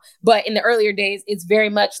now, but in the earlier days, it's very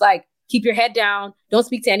much like, keep your head down, don't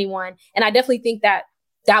speak to anyone. And I definitely think that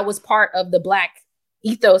was part of the Black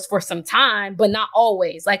ethos for some time, but not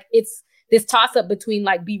always. Like, it's this toss up between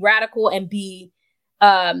like be radical and be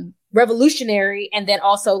revolutionary, and then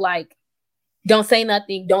also like don't say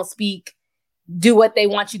nothing, don't speak, do what they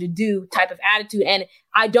want you to do type of attitude. And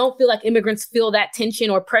I don't feel like immigrants feel that tension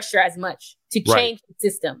or pressure as much to change the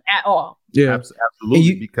system at all. Yeah,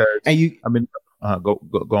 absolutely.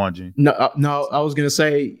 Go on, Gene. No, I was gonna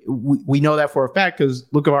say we know that for a fact because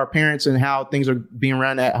look at our parents and how things are being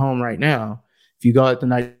run at home right now. If you go out to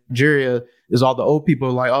Nigeria, is all the old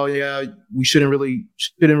people like, oh yeah, we shouldn't really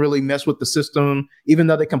mess with the system, even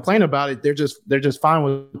though they complain about it. They're just fine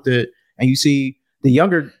with it. And you see the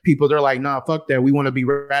younger people, they're like, nah, fuck that. We want to be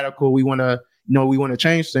radical. We want to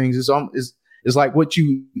change things. It's like what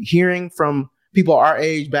you hearing from people our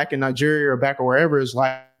age back in Nigeria or back or wherever is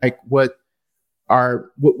like what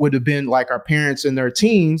would have been like our parents in their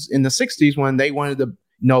teens in the 60s when they wanted to,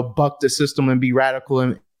 buck the system and be radical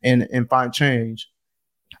and find change.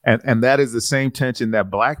 And that is the same tension that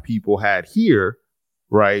Black people had here,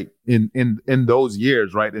 right? In those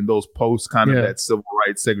years, right? In those post kind of that civil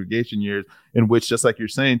rights segregation years, in which, just like you're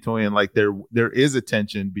saying, Tony, and like there is a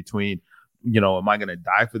tension between, am I going to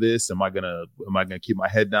die for this? Am I going to keep my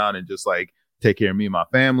head down and just like take care of me and my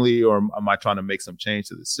family? Or am I trying to make some change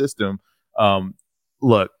to the system?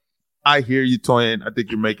 Look, I hear you, Tony. I think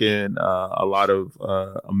you're making a lot of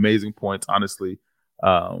amazing points, honestly.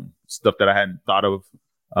 Stuff that I hadn't thought of.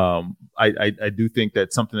 I do think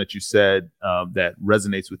that something that you said that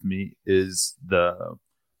resonates with me is the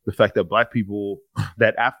fact that Black people,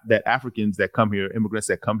 that Africans that come here, immigrants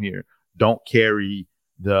that come here, don't carry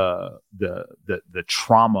the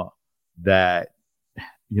trauma that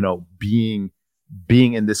being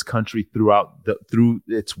in this country through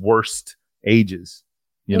its worst ages.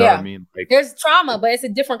 You know what I mean? Like, there's trauma, but it's a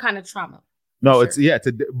different kind of trauma. No, sure.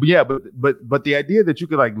 But the idea that you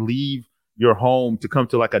could like leave your home to come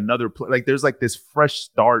to like another place, like there's like this fresh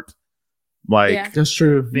start, like that's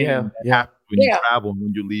true. When you travel,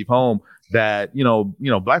 when you leave home, that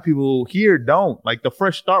Black people here don't. Like the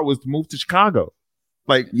fresh start was to move to Chicago,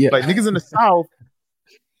 like niggas in the South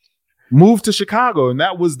moved to Chicago, and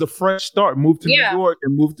that was the fresh start. Moved to New York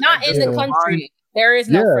and moved to not in the country. There is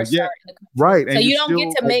no fresh start in the country. Right. So you don't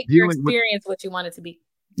get to make your experience what you want it to be.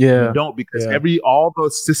 Yeah. You don't, because all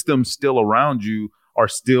those systems still around you are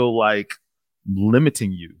still like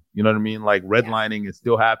limiting you. You know what I mean? Like redlining is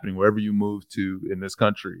still happening wherever you move to in this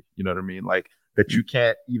country. You know what I mean? Like that you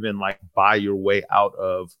can't even like buy your way out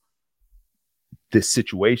of this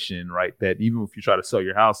situation, right? That even if you try to sell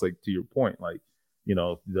your house, like to your point, like,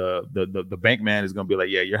 the bank man is going to be like,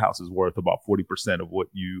 yeah, your house is worth about 40% of what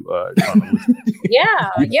you trying to lose.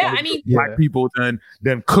 Yeah. I mean, Black people done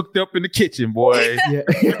cooked up in the kitchen, boy.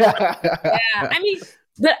 I mean,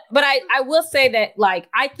 but I will say that, like,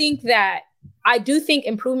 I do think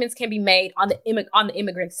improvements can be made on the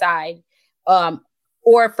immigrant side,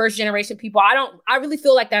 or first generation people. I really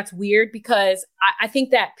feel like that's weird, because I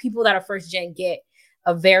think that people that are first gen get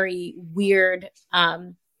a very weird,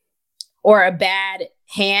 or a bad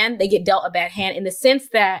hand. They get dealt a bad hand in the sense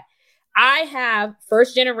that I have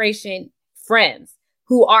first generation friends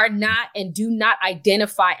who are not and do not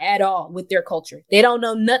identify at all with their culture. They don't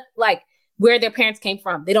know like where their parents came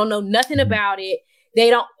from. They don't know nothing about it.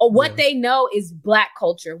 They don't, or what they know is Black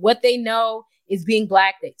culture. What they know is being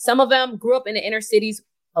Black. Some of them grew up in the inner cities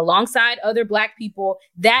alongside other Black people.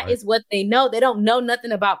 That is what they know. They don't know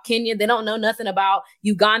nothing about Kenya. They don't know nothing about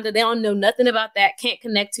Uganda. They don't know nothing about that. Can't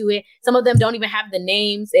connect to it. Some of them don't even have the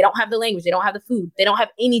names. They don't have the language. They don't have the food. They don't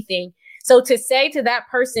have anything. So to say to that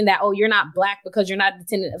person that, oh, you're not Black because you're not a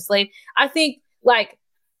descendant of slave, I think like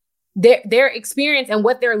their experience and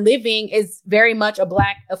what they're living is very much a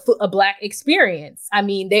Black experience. I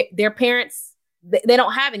mean, their parents, they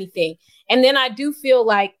don't have anything. And then I do feel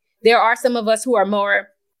like there are some of us who are more,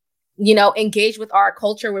 engaged with our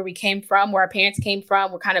culture, where we came from, where our parents came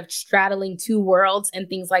from. We're kind of straddling two worlds and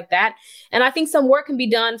things like that. And I think some work can be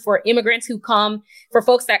done for immigrants for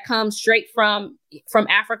folks that come straight from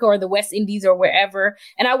Africa or the West Indies or wherever.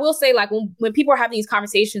 And I will say, like, when people are having these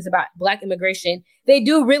conversations about Black immigration, they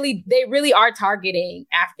really are targeting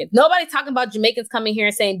Africans. Nobody's talking about Jamaicans coming here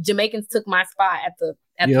and saying Jamaicans took my spot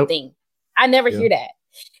at the thing. I never hear that.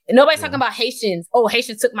 And nobody's talking about Haitians. Oh,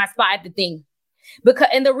 Haitians took my spot at the thing.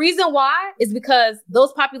 And the reason why is because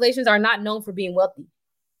those populations are not known for being wealthy.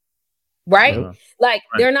 Right? Like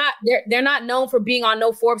they're not known for being on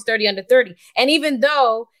no Forbes 30 under 30. And even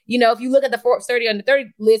though, if you look at the Forbes 30 under 30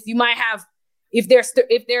 list, you might have, if there's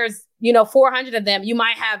 400 of them, you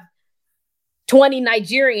might have 20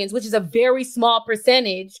 Nigerians, which is a very small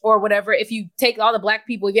percentage or whatever. If you take all the Black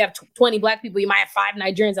people, if you have 20 Black people, you might have 5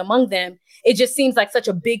 Nigerians among them. It just seems like such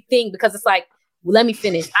a big thing, because it's like, well, let me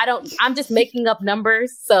finish. I'm just making up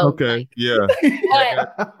numbers. So okay, yeah.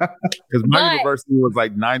 Because my university was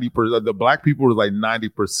like 90%. The Black people were like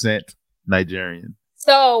 90% Nigerian.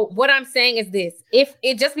 So what I'm saying is this: if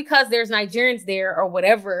it just because there's Nigerians there or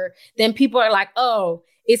whatever, then people are like, oh,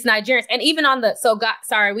 it's Nigerians. And even on the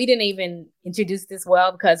sorry, we didn't even introduce this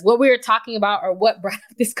well, because what we were talking about, or what brought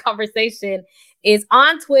up this conversation, is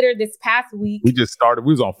on Twitter this past week. We just started.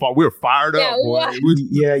 We was on fire. We were fired up, boy. I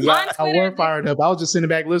were fired up. I was just sitting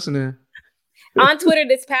back listening. On Twitter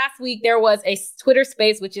this past week, there was a Twitter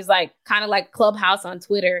space, which is like kind of like Clubhouse on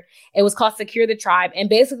Twitter. It was called Secure the Tribe. And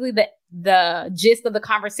basically the gist of the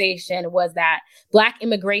conversation was that Black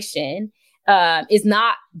immigration is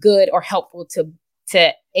not good or helpful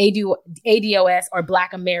to ADOS or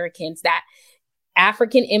Black Americans, that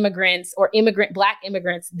African immigrants or Black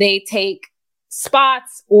immigrants, they take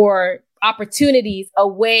spots or opportunities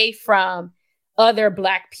away from other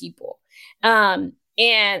Black people.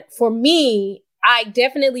 And for me, I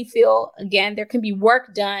definitely feel, again, there can be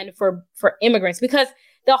work done for immigrants, because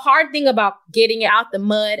the hard thing about getting out the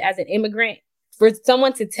mud as an immigrant, for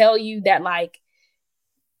someone to tell you that, like,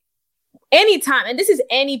 anytime, and this is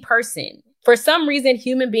any person, for some reason,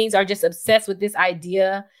 human beings are just obsessed with this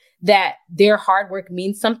idea that their hard work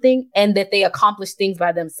means something and that they accomplish things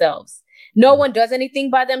by themselves. No one does anything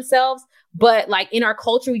by themselves, but like in our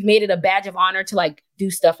culture, we've made it a badge of honor to like do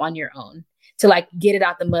stuff on your own, to like get it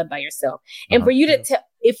out the mud by yourself. And for you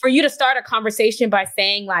to start a conversation by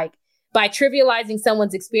saying, like, by trivializing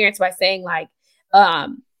someone's experience by saying, like,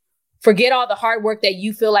 forget all the hard work that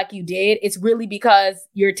you feel like you did, it's really because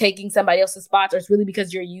you're taking somebody else's spots, or it's really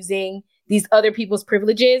because you're using these other people's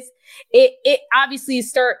privileges. It obviously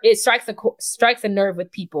strikes a nerve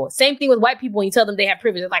with people. Same thing with white people. When you tell them they have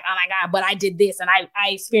privilege, it's like, oh my God, but I did this and I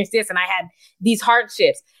experienced this and I had these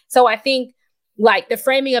hardships. So I think, like, the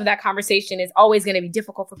framing of that conversation is always going to be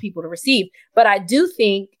difficult for people to receive. But I do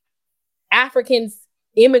think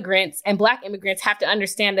immigrants and Black immigrants have to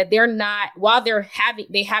understand that they're not, while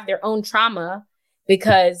they have their own trauma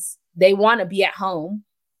because they want to be at home,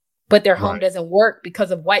 but their home doesn't work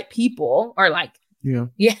because of white people, or like,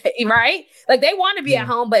 right? Like, they want to be at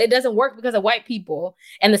home, but it doesn't work because of white people.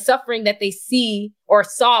 And the suffering that they see or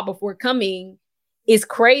saw before coming is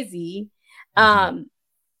crazy.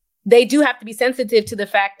 They do have to be sensitive to the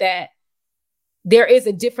fact that there is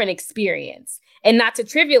a different experience, and not to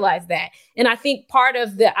trivialize that. And I think part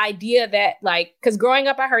of the idea that, like, because growing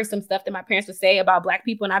up, I heard some stuff that my parents would say about Black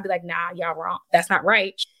people, and I'd be like, nah, y'all wrong. That's not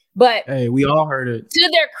right. But hey, we all heard it.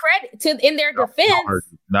 To their credit, in their defense,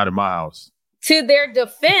 not in my house. In their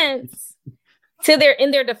defense,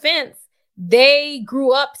 they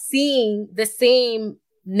grew up seeing the same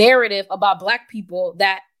narrative about Black people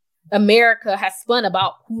that America has spun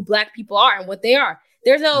about who Black people are and what they are.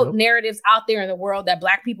 There's no narratives out there in the world that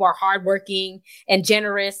Black people are hardworking and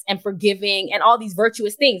generous and forgiving and all these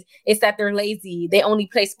virtuous things. It's that they're lazy. They only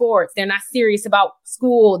play sports. They're not serious about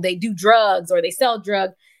school. They do drugs or they sell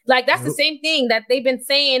drugs. Like, that's the same thing that they've been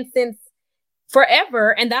saying since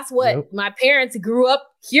forever. And that's what my parents grew up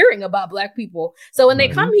hearing about Black people. So when they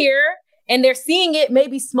come here and they're seeing it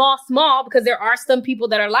maybe small, because there are some people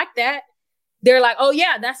that are like that, they're like, oh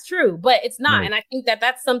yeah, that's true. But it's not. And I think that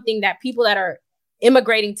that's something that people that are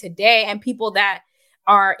immigrating today and people that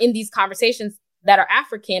are in these conversations that are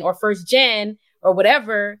African or first gen or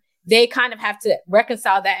whatever, they kind of have to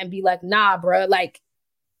reconcile that and be like, nah, bro, like,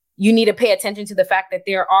 you need to pay attention to the fact that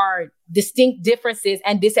there are distinct differences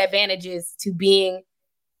and disadvantages to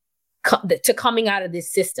coming out of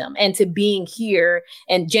this system and to being here,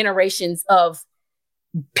 and generations of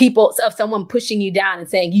people, of someone pushing you down and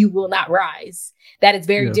saying you will not rise. That is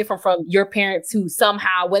very different from your parents who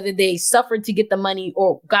somehow, whether they suffered to get the money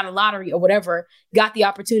or got a lottery or whatever, got the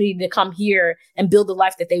opportunity to come here and build the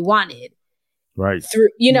life that they wanted. Right. Through,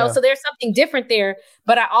 so there's something different there.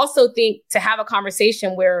 But I also think to have a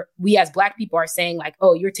conversation where we as Black people are saying, like,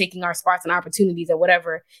 oh, you're taking our spots and opportunities or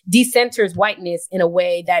whatever, decenters whiteness in a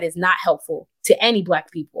way that is not helpful to any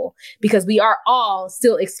Black people, because we are all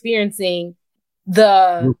still experiencing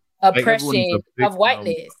the oppression of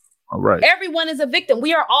whiteness. All right. Everyone is a victim.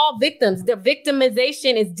 We are all victims. The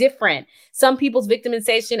victimization is different. Some people's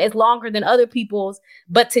victimization is longer than other people's.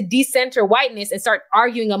 But to decenter whiteness and start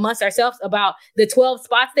arguing amongst ourselves about the 12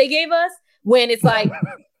 spots they gave us, when it's like,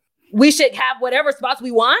 we should have whatever spots we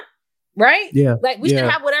want, right? Yeah. Like, we should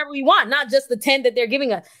have whatever we want, not just the 10 that they're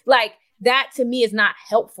giving us. Like, that to me is not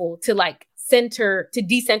helpful to like decenter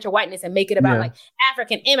whiteness and make it about like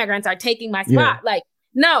African immigrants are taking my spot. Like,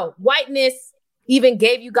 no, whiteness even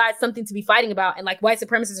gave you guys something to be fighting about. And like, white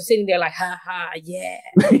supremacists are sitting there like, ha ha, yeah.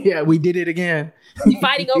 Yeah, we did it again.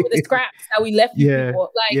 Fighting over the scraps that we left you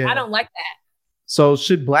people. Like, I don't like that. So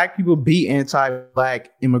should Black people be anti-Black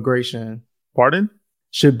immigration? Pardon?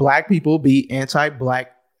 Should Black people be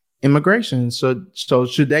anti-Black immigration. So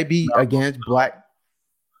should they be against black?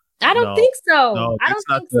 I don't think so. No, I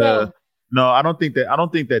don't think so. No, I don't think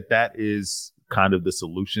that that is kind of the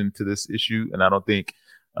solution to this issue. And I don't think,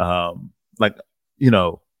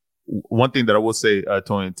 one thing that I will say,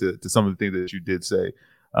 Tony, to some of the things that you did say,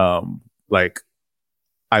 I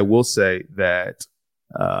will say that,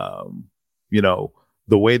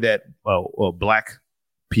 the way that black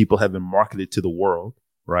people have been marketed to the world,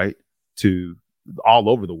 right? To all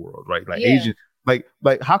over the world, right? Like Asian, like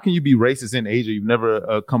how can you be racist in Asia? You've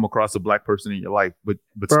never come across a black person in your life, but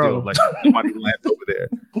still like somebody lands over there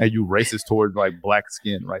and you racist towards like black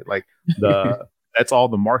skin, right? Like that's all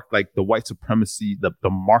the like the white supremacy, the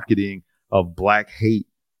marketing of black hate.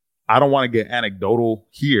 I don't want to get anecdotal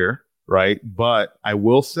here, right? But I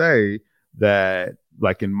will say that,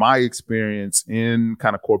 like in my experience in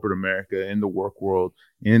kind of corporate America, in the work world,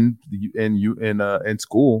 in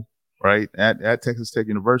school, right, at Texas Tech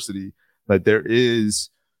University, like there is,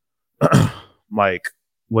 like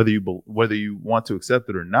whether you want to accept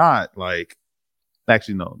it or not, like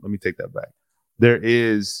actually no, let me take that back. There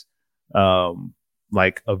is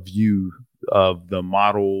like a view of the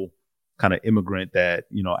model kind of immigrant that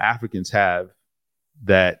Africans have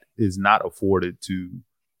that is not afforded to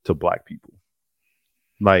black people.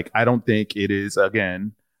 Like, I don't think it is.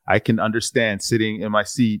 Again, I can understand sitting in my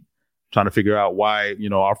seat trying to figure out why,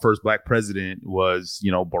 our first black president was,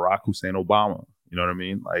 Barack Hussein Obama. You know what I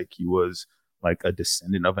mean? Like, he was like a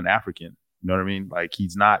descendant of an African. You know what I mean? Like, he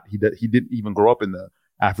didn't even grow up in the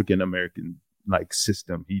African American like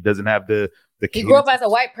system. He doesn't have the he grew up as a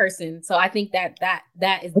white person, so I think that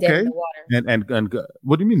is dead in the water. And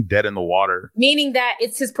what do you mean dead in the water? Meaning that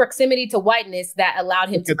it's his proximity to whiteness that allowed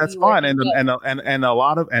him to. That's fine, and a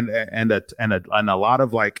lot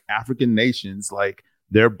of like African nations, like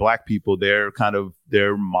their black people, their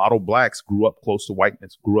model blacks grew up close to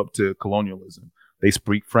whiteness, grew up to colonialism. They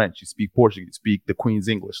speak French, you speak Portuguese, you speak the Queen's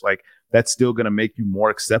English. Like, that's still going to make you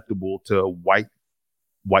more acceptable to white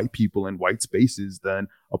people in white spaces than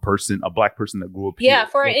a black person that grew up here. Yeah,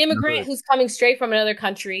 for an immigrant who's coming straight from another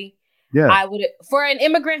country, for an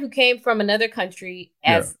immigrant who came from another country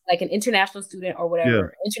as like an international student or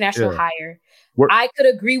whatever, international hire, I could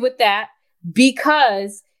agree with that,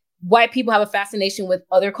 because white people have a fascination with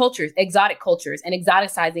other cultures, exotic cultures, and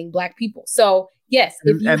exoticizing black people. So yes,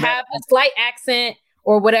 if you have a slight accent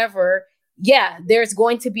or whatever, there's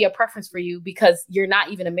going to be a preference for you because you're not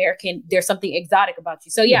even American. There's something exotic about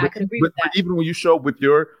you. So I could agree with that. But even when you show up with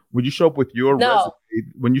your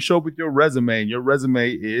resume, and your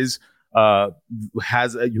resume is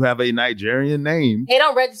you have a Nigerian name. They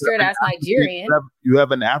don't register it as Nigerian. You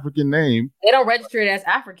have an African name. They don't register it as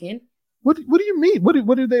African. What do you mean?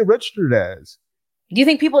 What do they register it as? Do you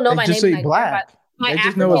think people know my name? Just say black. They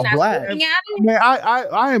just know it's black.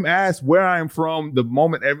 I am asked where I am from the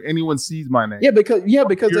moment anyone sees my name. Yeah, because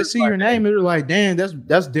they see your name and they're like, "Damn,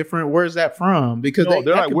 that's different. Where's that from?" Because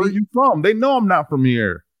they're like, "Where are you from?" They know I'm not from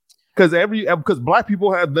here. Because black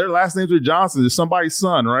people have their last names are Johnson. It's somebody's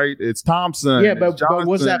son, right? It's Thompson. Yeah, but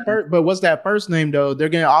what's that first name though? They're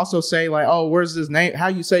gonna also say like, "Oh, where's this name? How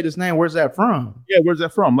you say this name? Where's that from?" Yeah, where's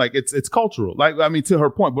that from? Like, it's cultural. Like, I mean, to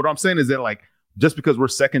her point. But what I'm saying is that, like, just because we're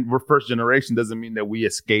first generation doesn't mean that we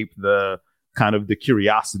escape the kind of the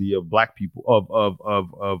curiosity of black people,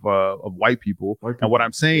 of white people. And what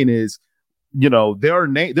I'm saying is, there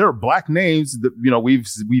are black names that, we've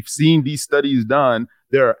seen these studies done.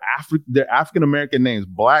 There are African American names,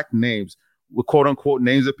 black names, quote unquote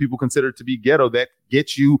names that people consider to be ghetto, that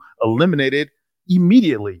get you eliminated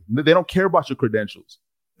immediately. They don't care about your credentials.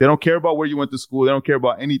 They don't care about where you went to school. They don't care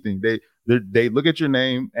about anything. They look at your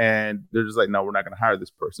name and they're just like, no, we're not going to hire this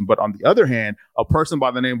person. But on the other hand, a person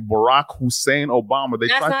by the name of Barack Hussein Obama,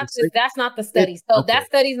 that's not the study. That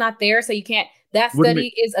study's not there. So you can't. That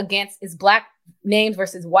study is black names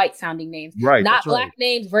versus white sounding names, right? Not black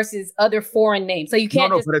names versus other foreign names. So you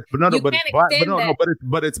can't. But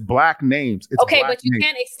it's black names. It's okay, but you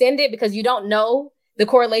can't extend it because you don't know the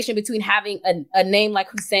correlation between having a name like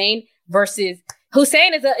Hussein versus.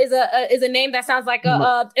 Hussein is a name that sounds like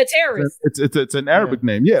a terrorist. It's an Arabic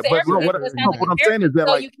name, yeah. But what I'm saying is that,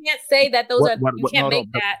 so you can't say that those are. You can't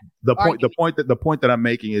make that. The point that I'm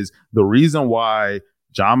making is the reason why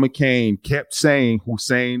John McCain kept saying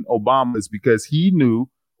Hussein Obama is because he knew,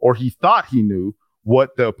 or he thought he knew,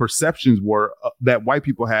 what the perceptions were that white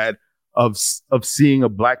people had of seeing a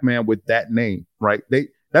black man with that name. Right?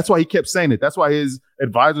 That's why he kept saying it. That's why his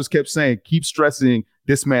advisors kept saying, keep stressing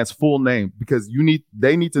this man's full name, because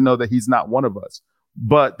they need to know that he's not one of us.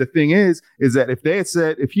 But the thing is that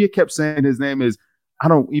if he had kept saying his name is, I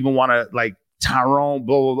don't even want to, like, Tyrone,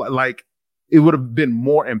 blah, blah, blah, like, it would have been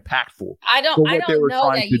more impactful. I don't know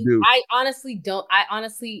that do. I honestly don't.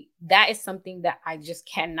 That is something that I just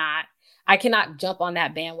cannot. I cannot jump on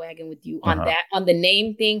that bandwagon with you on that, on the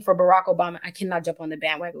name thing for Barack Obama. I cannot jump on the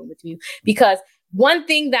bandwagon with you because one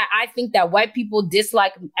thing that I think that white people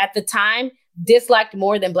disliked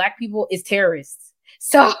more than black people is terrorists.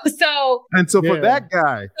 So for that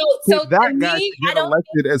guy, to get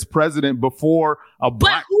elected as president before a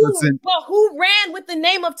black person. But who ran with the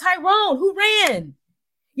name of Tyrone? Who ran?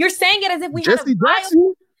 You're saying it as if we had a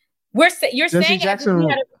Jackson. You're saying it as if we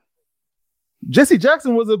had a. Jesse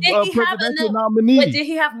Jackson was a presidential nominee. But did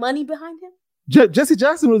he have money behind him? Jesse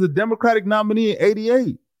Jackson was a Democratic nominee in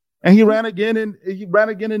 '88, and he ran again in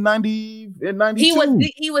 '92.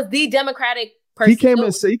 He was the Democratic person. He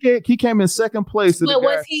came in second place. But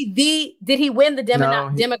did he win the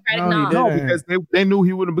Democratic nom? No, because they knew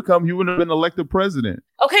he wouldn't have been elected president.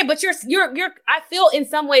 Okay, but you're I feel in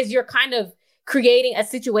some ways you're kind of creating a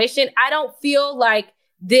situation. I don't feel like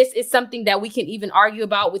this is something that we can even argue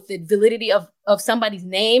about with the validity of somebody's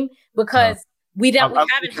name because we haven't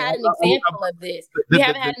had an example of this. We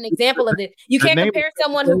haven't had an example of this. You can't compare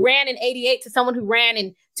someone who ran in '88 to someone who ran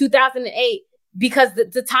in 2008 because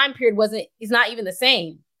the time period is not even the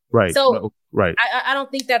same. Right. So right. I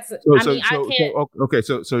don't think that's. I can't. Okay.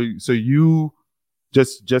 So you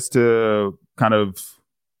just to kind of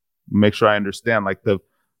make sure I understand, like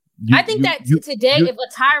I think today, if a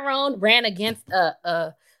Tyrone ran against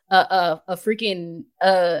a freaking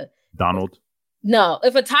Donald. No,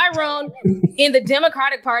 if a Tyrone in the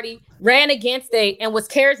Democratic Party ran against and was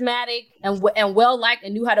charismatic and well liked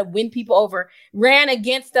and knew how to win people over, ran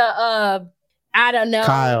against I don't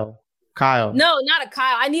know, Kyle. No, not a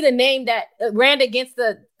Kyle. I need a name that ran against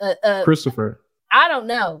Christopher. I don't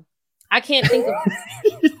know. I can't think of.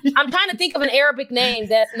 I'm trying to think of an Arabic name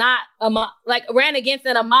that's not ran against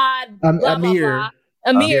an Ahmad. Amir.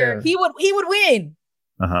 Amir. He would win.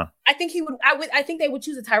 I think he would. I think they would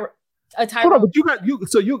choose a Tyrone. Hold on, but you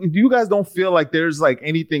guys don't feel like there's like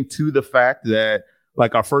anything to the fact that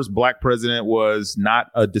like our first black president was not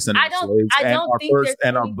a descendant of slaves,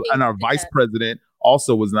 and our vice president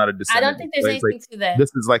also was not a descendant. I don't think there's anything to that.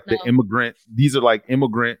 This is like the immigrant. These are like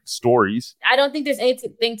immigrant stories. I don't think there's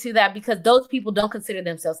anything to that because those people don't consider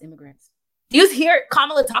themselves immigrants. Do you hear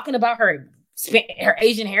Kamala talking about her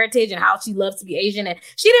Asian heritage and how she loves to be Asian? And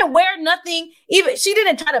she didn't wear nothing. Even she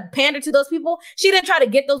didn't try to pander to those people. She didn't try to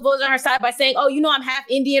get those voters on her side by saying, "Oh, I'm half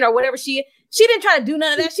Indian" or whatever. She didn't try to do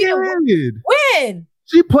none of that. She didn't. When?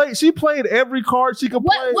 She played every card she could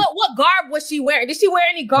play. What garb was she wearing? Did she wear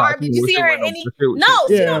any garb? Did you see her in any? No,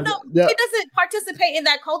 she don't know. She doesn't participate in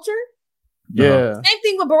that culture. Yeah. Same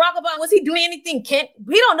thing with Barack Obama. Was he doing anything?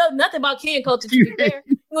 We don't know nothing about Kenyan culture, to be fair.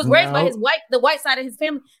 He was raised by the white side of his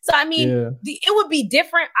family. So I mean, it would be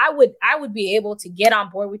different. I would be able to get on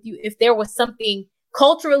board with you if there was something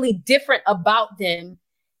culturally different about them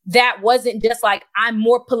that wasn't just like I'm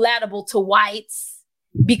more palatable to whites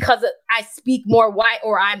because I speak more white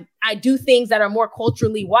or I do things that are more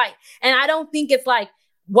culturally white. And I don't think it's like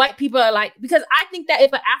white people are like, because I think that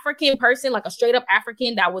if an African person, like a straight up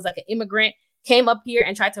African that was like an immigrant, came up here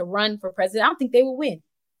and tried to run for president, I don't think they would win.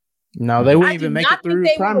 No, they wouldn't even make it through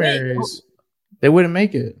primaries. They wouldn't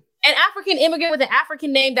make it. An African immigrant with an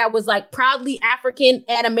African name that was like proudly African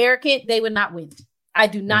and American, they would not win. I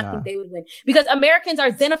do not think they would win because Americans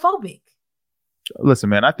are xenophobic. Listen,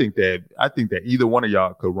 man, I think that either one of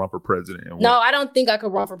y'all could run for president. No, I don't think I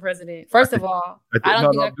could run for president. First of all, I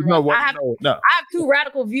don't think I could run. I have two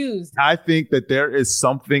radical views. I think that there is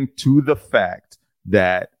something to the fact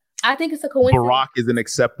that I think it's a coincidence. Barack is an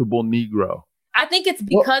acceptable Negro. I think it's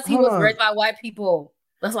because he was raised by white people.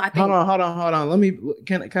 That's what I think. Hold on.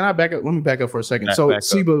 Can I back up? Let me back up for a second. So,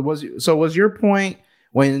 Siba, was your point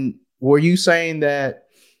were you saying that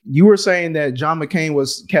you were saying that John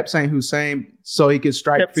McCain kept saying Hussein so he could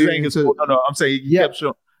strike fear into? No, I'm saying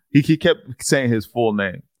he kept saying his full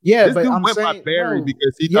name. Yeah, this but dude I'm went saying by Barry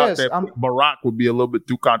because he thought that Barack would be a little bit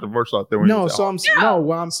too controversial out there. Why I'm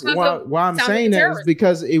saying that is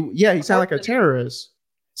because he sounded like a terrorist.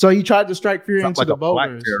 So he tried to strike fear into the voters. Black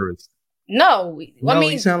terrorist. No, I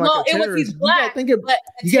mean, he sounded like a terrorist. He's black. You got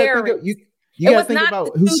to think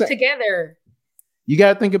about Hussein together. You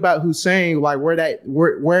got to think about Hussein, like where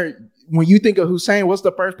when you think of Hussein, what's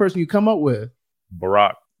the first person you come up with?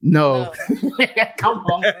 Barack. No. Come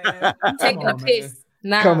on, man. I'm taking a piss.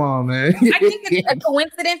 Nah. Come on, man. I think it's a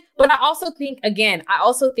coincidence, but I also think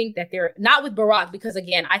that they're not with Barack because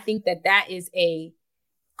again, I think that is a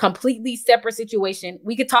completely separate situation.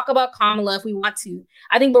 We could talk about Kamala if we want to.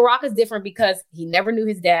 I think Barack is different because he never knew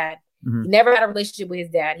his dad. He never had a relationship with his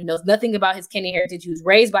dad. He knows nothing about his Kenyan heritage. He was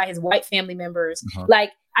raised by his white family members.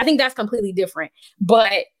 Like, I think that's completely different.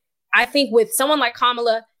 But I think with someone like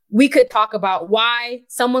Kamala, we could talk about why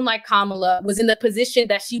someone like Kamala was in the position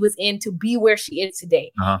that she was in to be where she is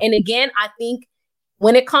today. And again, I think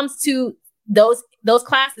when it comes to those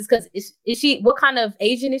classes, because is she, what kind of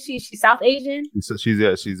Asian is she? Is she South Asian?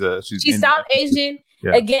 She's South Asian.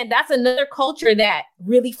 Yeah. Again, that's another culture that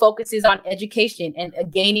really focuses on education and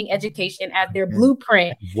gaining education as their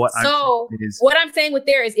blueprint. What I'm saying with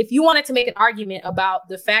there is, if you wanted to make an argument about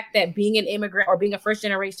the fact that being an immigrant or being a first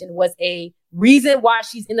generation was a reason why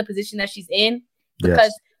she's in the position that she's in,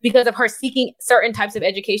 because of her seeking certain types of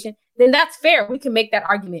education, then that's fair. We can make that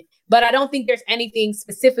argument. But I don't think there's anything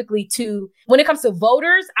specifically to, when it comes to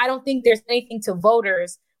voters, I don't think there's anything to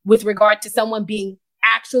voters with regard to someone being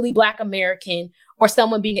actually Black American or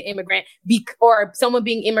someone being an immigrant, or someone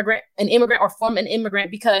being an immigrant or from an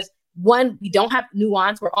immigrant, because one, we don't have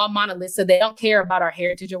nuance. We're all monoliths, so they don't care about our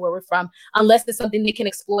heritage or where we're from, unless it's something they can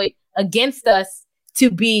exploit against us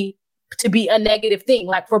to be a negative thing.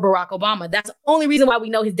 Like for Barack Obama, that's the only reason why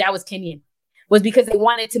we know his dad was Kenyan, was because they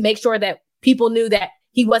wanted to make sure that people knew that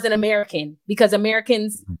he wasn't American, because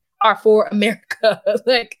Americans are for America.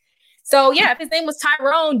 So yeah, if his name was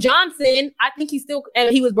Tyrone Johnson, I think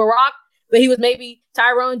and he was Barack, but he was maybe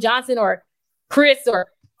Tyrone Johnson or Chris or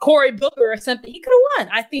Cory Booker or something, he could have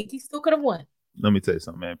won. I think he still could have won. Let me tell you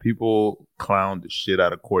something, man. People clowned the shit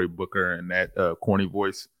out of Cory Booker and that corny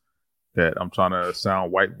voice that I'm trying to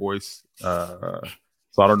sound white voice. So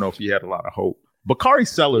I don't know if he had a lot of hope. Bakari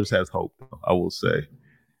Sellers has hope, though, I will say.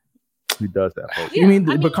 He does have hope. You mean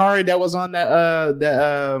Bakari that was on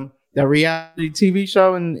that reality TV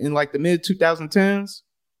show in like the mid 2010s?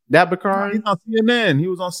 That Bakari? He's on CNN. He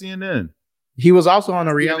was on CNN. He was also on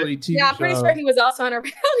a reality TV show. Yeah, I'm pretty sure he was also on a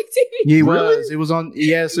reality TV show. He was. It was on.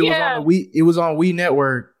 Yes, it was on the It was on We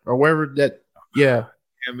Network or wherever that. Yeah.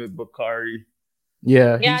 Damn it, Bakari.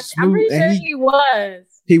 Yeah. Yeah, I'm pretty sure he was.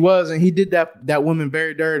 He was, and he did that woman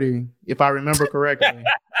very dirty, if I remember correctly.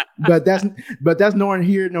 but that's nor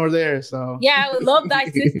here nor there. So yeah, Love Thy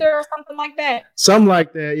Sister or something like that. Something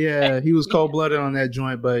like that. Yeah, he was cold blooded on that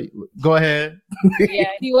joint. But go ahead. Yeah,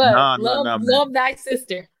 he was. Love Thy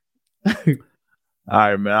Sister. All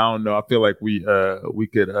right, man. I don't know. I feel like we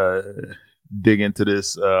could dig into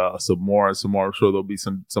this some more. I'm sure there'll be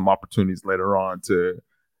some opportunities later on to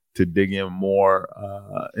dig in more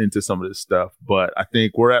into some of this stuff. But I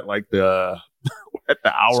think we're at like the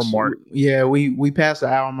hour mark. Yeah, we passed the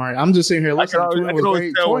hour mark. I'm just sitting here listening.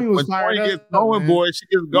 Toyin was fired up. She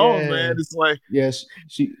gets going, man. It's like, yes,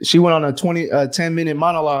 she went on a 10-minute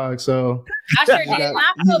monologue. So I sure did.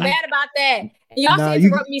 I feel bad about that. Y'all should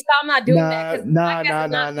interrupt me, so I'm not doing that.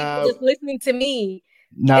 Nah. Just listening to me.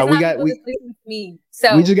 No, we got listening to me.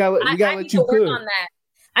 So we gotta let you work on that.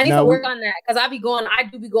 I need to work on that because I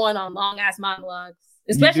do be going on long ass monologues,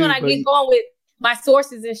 especially when I get going with my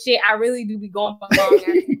sources and shit. I really do be going for long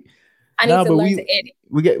ass. I need to learn to edit.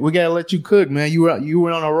 We gotta let you cook, man. You were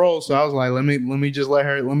on a roll, so I was like, let me just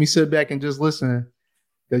let me sit back and just listen.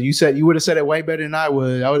 Because you said you would have said it way better than I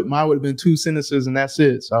would. Mine would have been 2 sentences and that's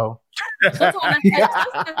it. So sometimes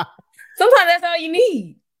that's all you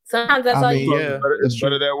need. Sometimes that's all you need. Yeah, it's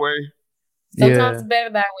better that way. Sometimes it's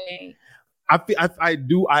better that way.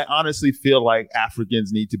 I honestly feel like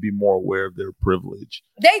Africans need to be more aware of their privilege.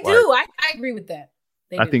 They do. I agree with that.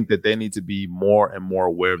 I think that they need to be more and more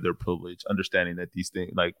aware of their privilege, understanding that these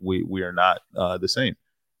things, like we are not the same.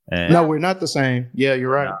 And no, we're not the same. Yeah,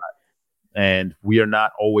 you're right. And we are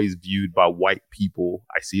not always viewed by white people.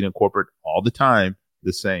 I see it in corporate all the time.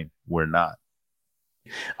 The same. We're not.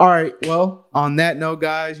 All right. Well, on that note,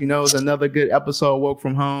 guys, it was another good episode of Woke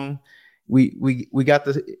from Home. We got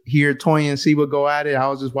to hear Toyin and Siba go at it. I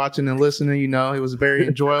was just watching and listening. It was very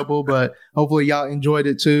enjoyable, but hopefully y'all enjoyed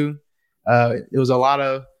it too. It was a lot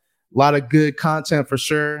of good content for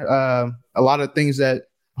sure. A lot of things that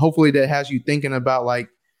hopefully that has you thinking about like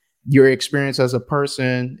your experience as a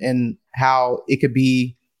person and how it could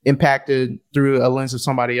be impacted through a lens of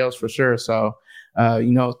somebody else for sure. So,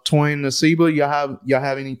 Toyin and Siba, y'all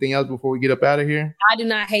have anything else before we get up out of here? I do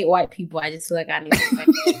not hate white people. I just feel like I need to.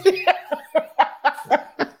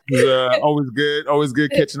 Always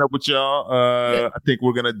good catching up with y'all. I think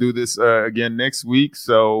we're gonna do this again next week.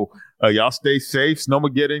 So y'all stay safe.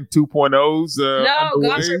 Snowmageddon 2.0's. No,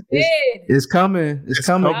 God forbid. It's coming. It's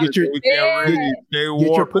coming. Get your stay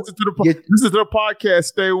warm. Listen to the podcast.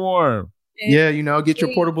 Stay warm. Yeah, get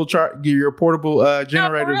your portable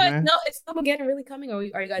generators, man. No, it's Snowmageddon really coming? Or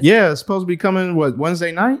are you guys? Yeah, it's supposed to be coming. What,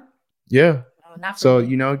 Wednesday night? Yeah. So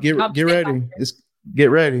get ready. Get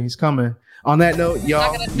ready. It's coming. On that note,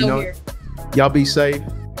 y'all, Not gonna snow here. y'all be safe,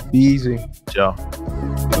 be easy. Ciao.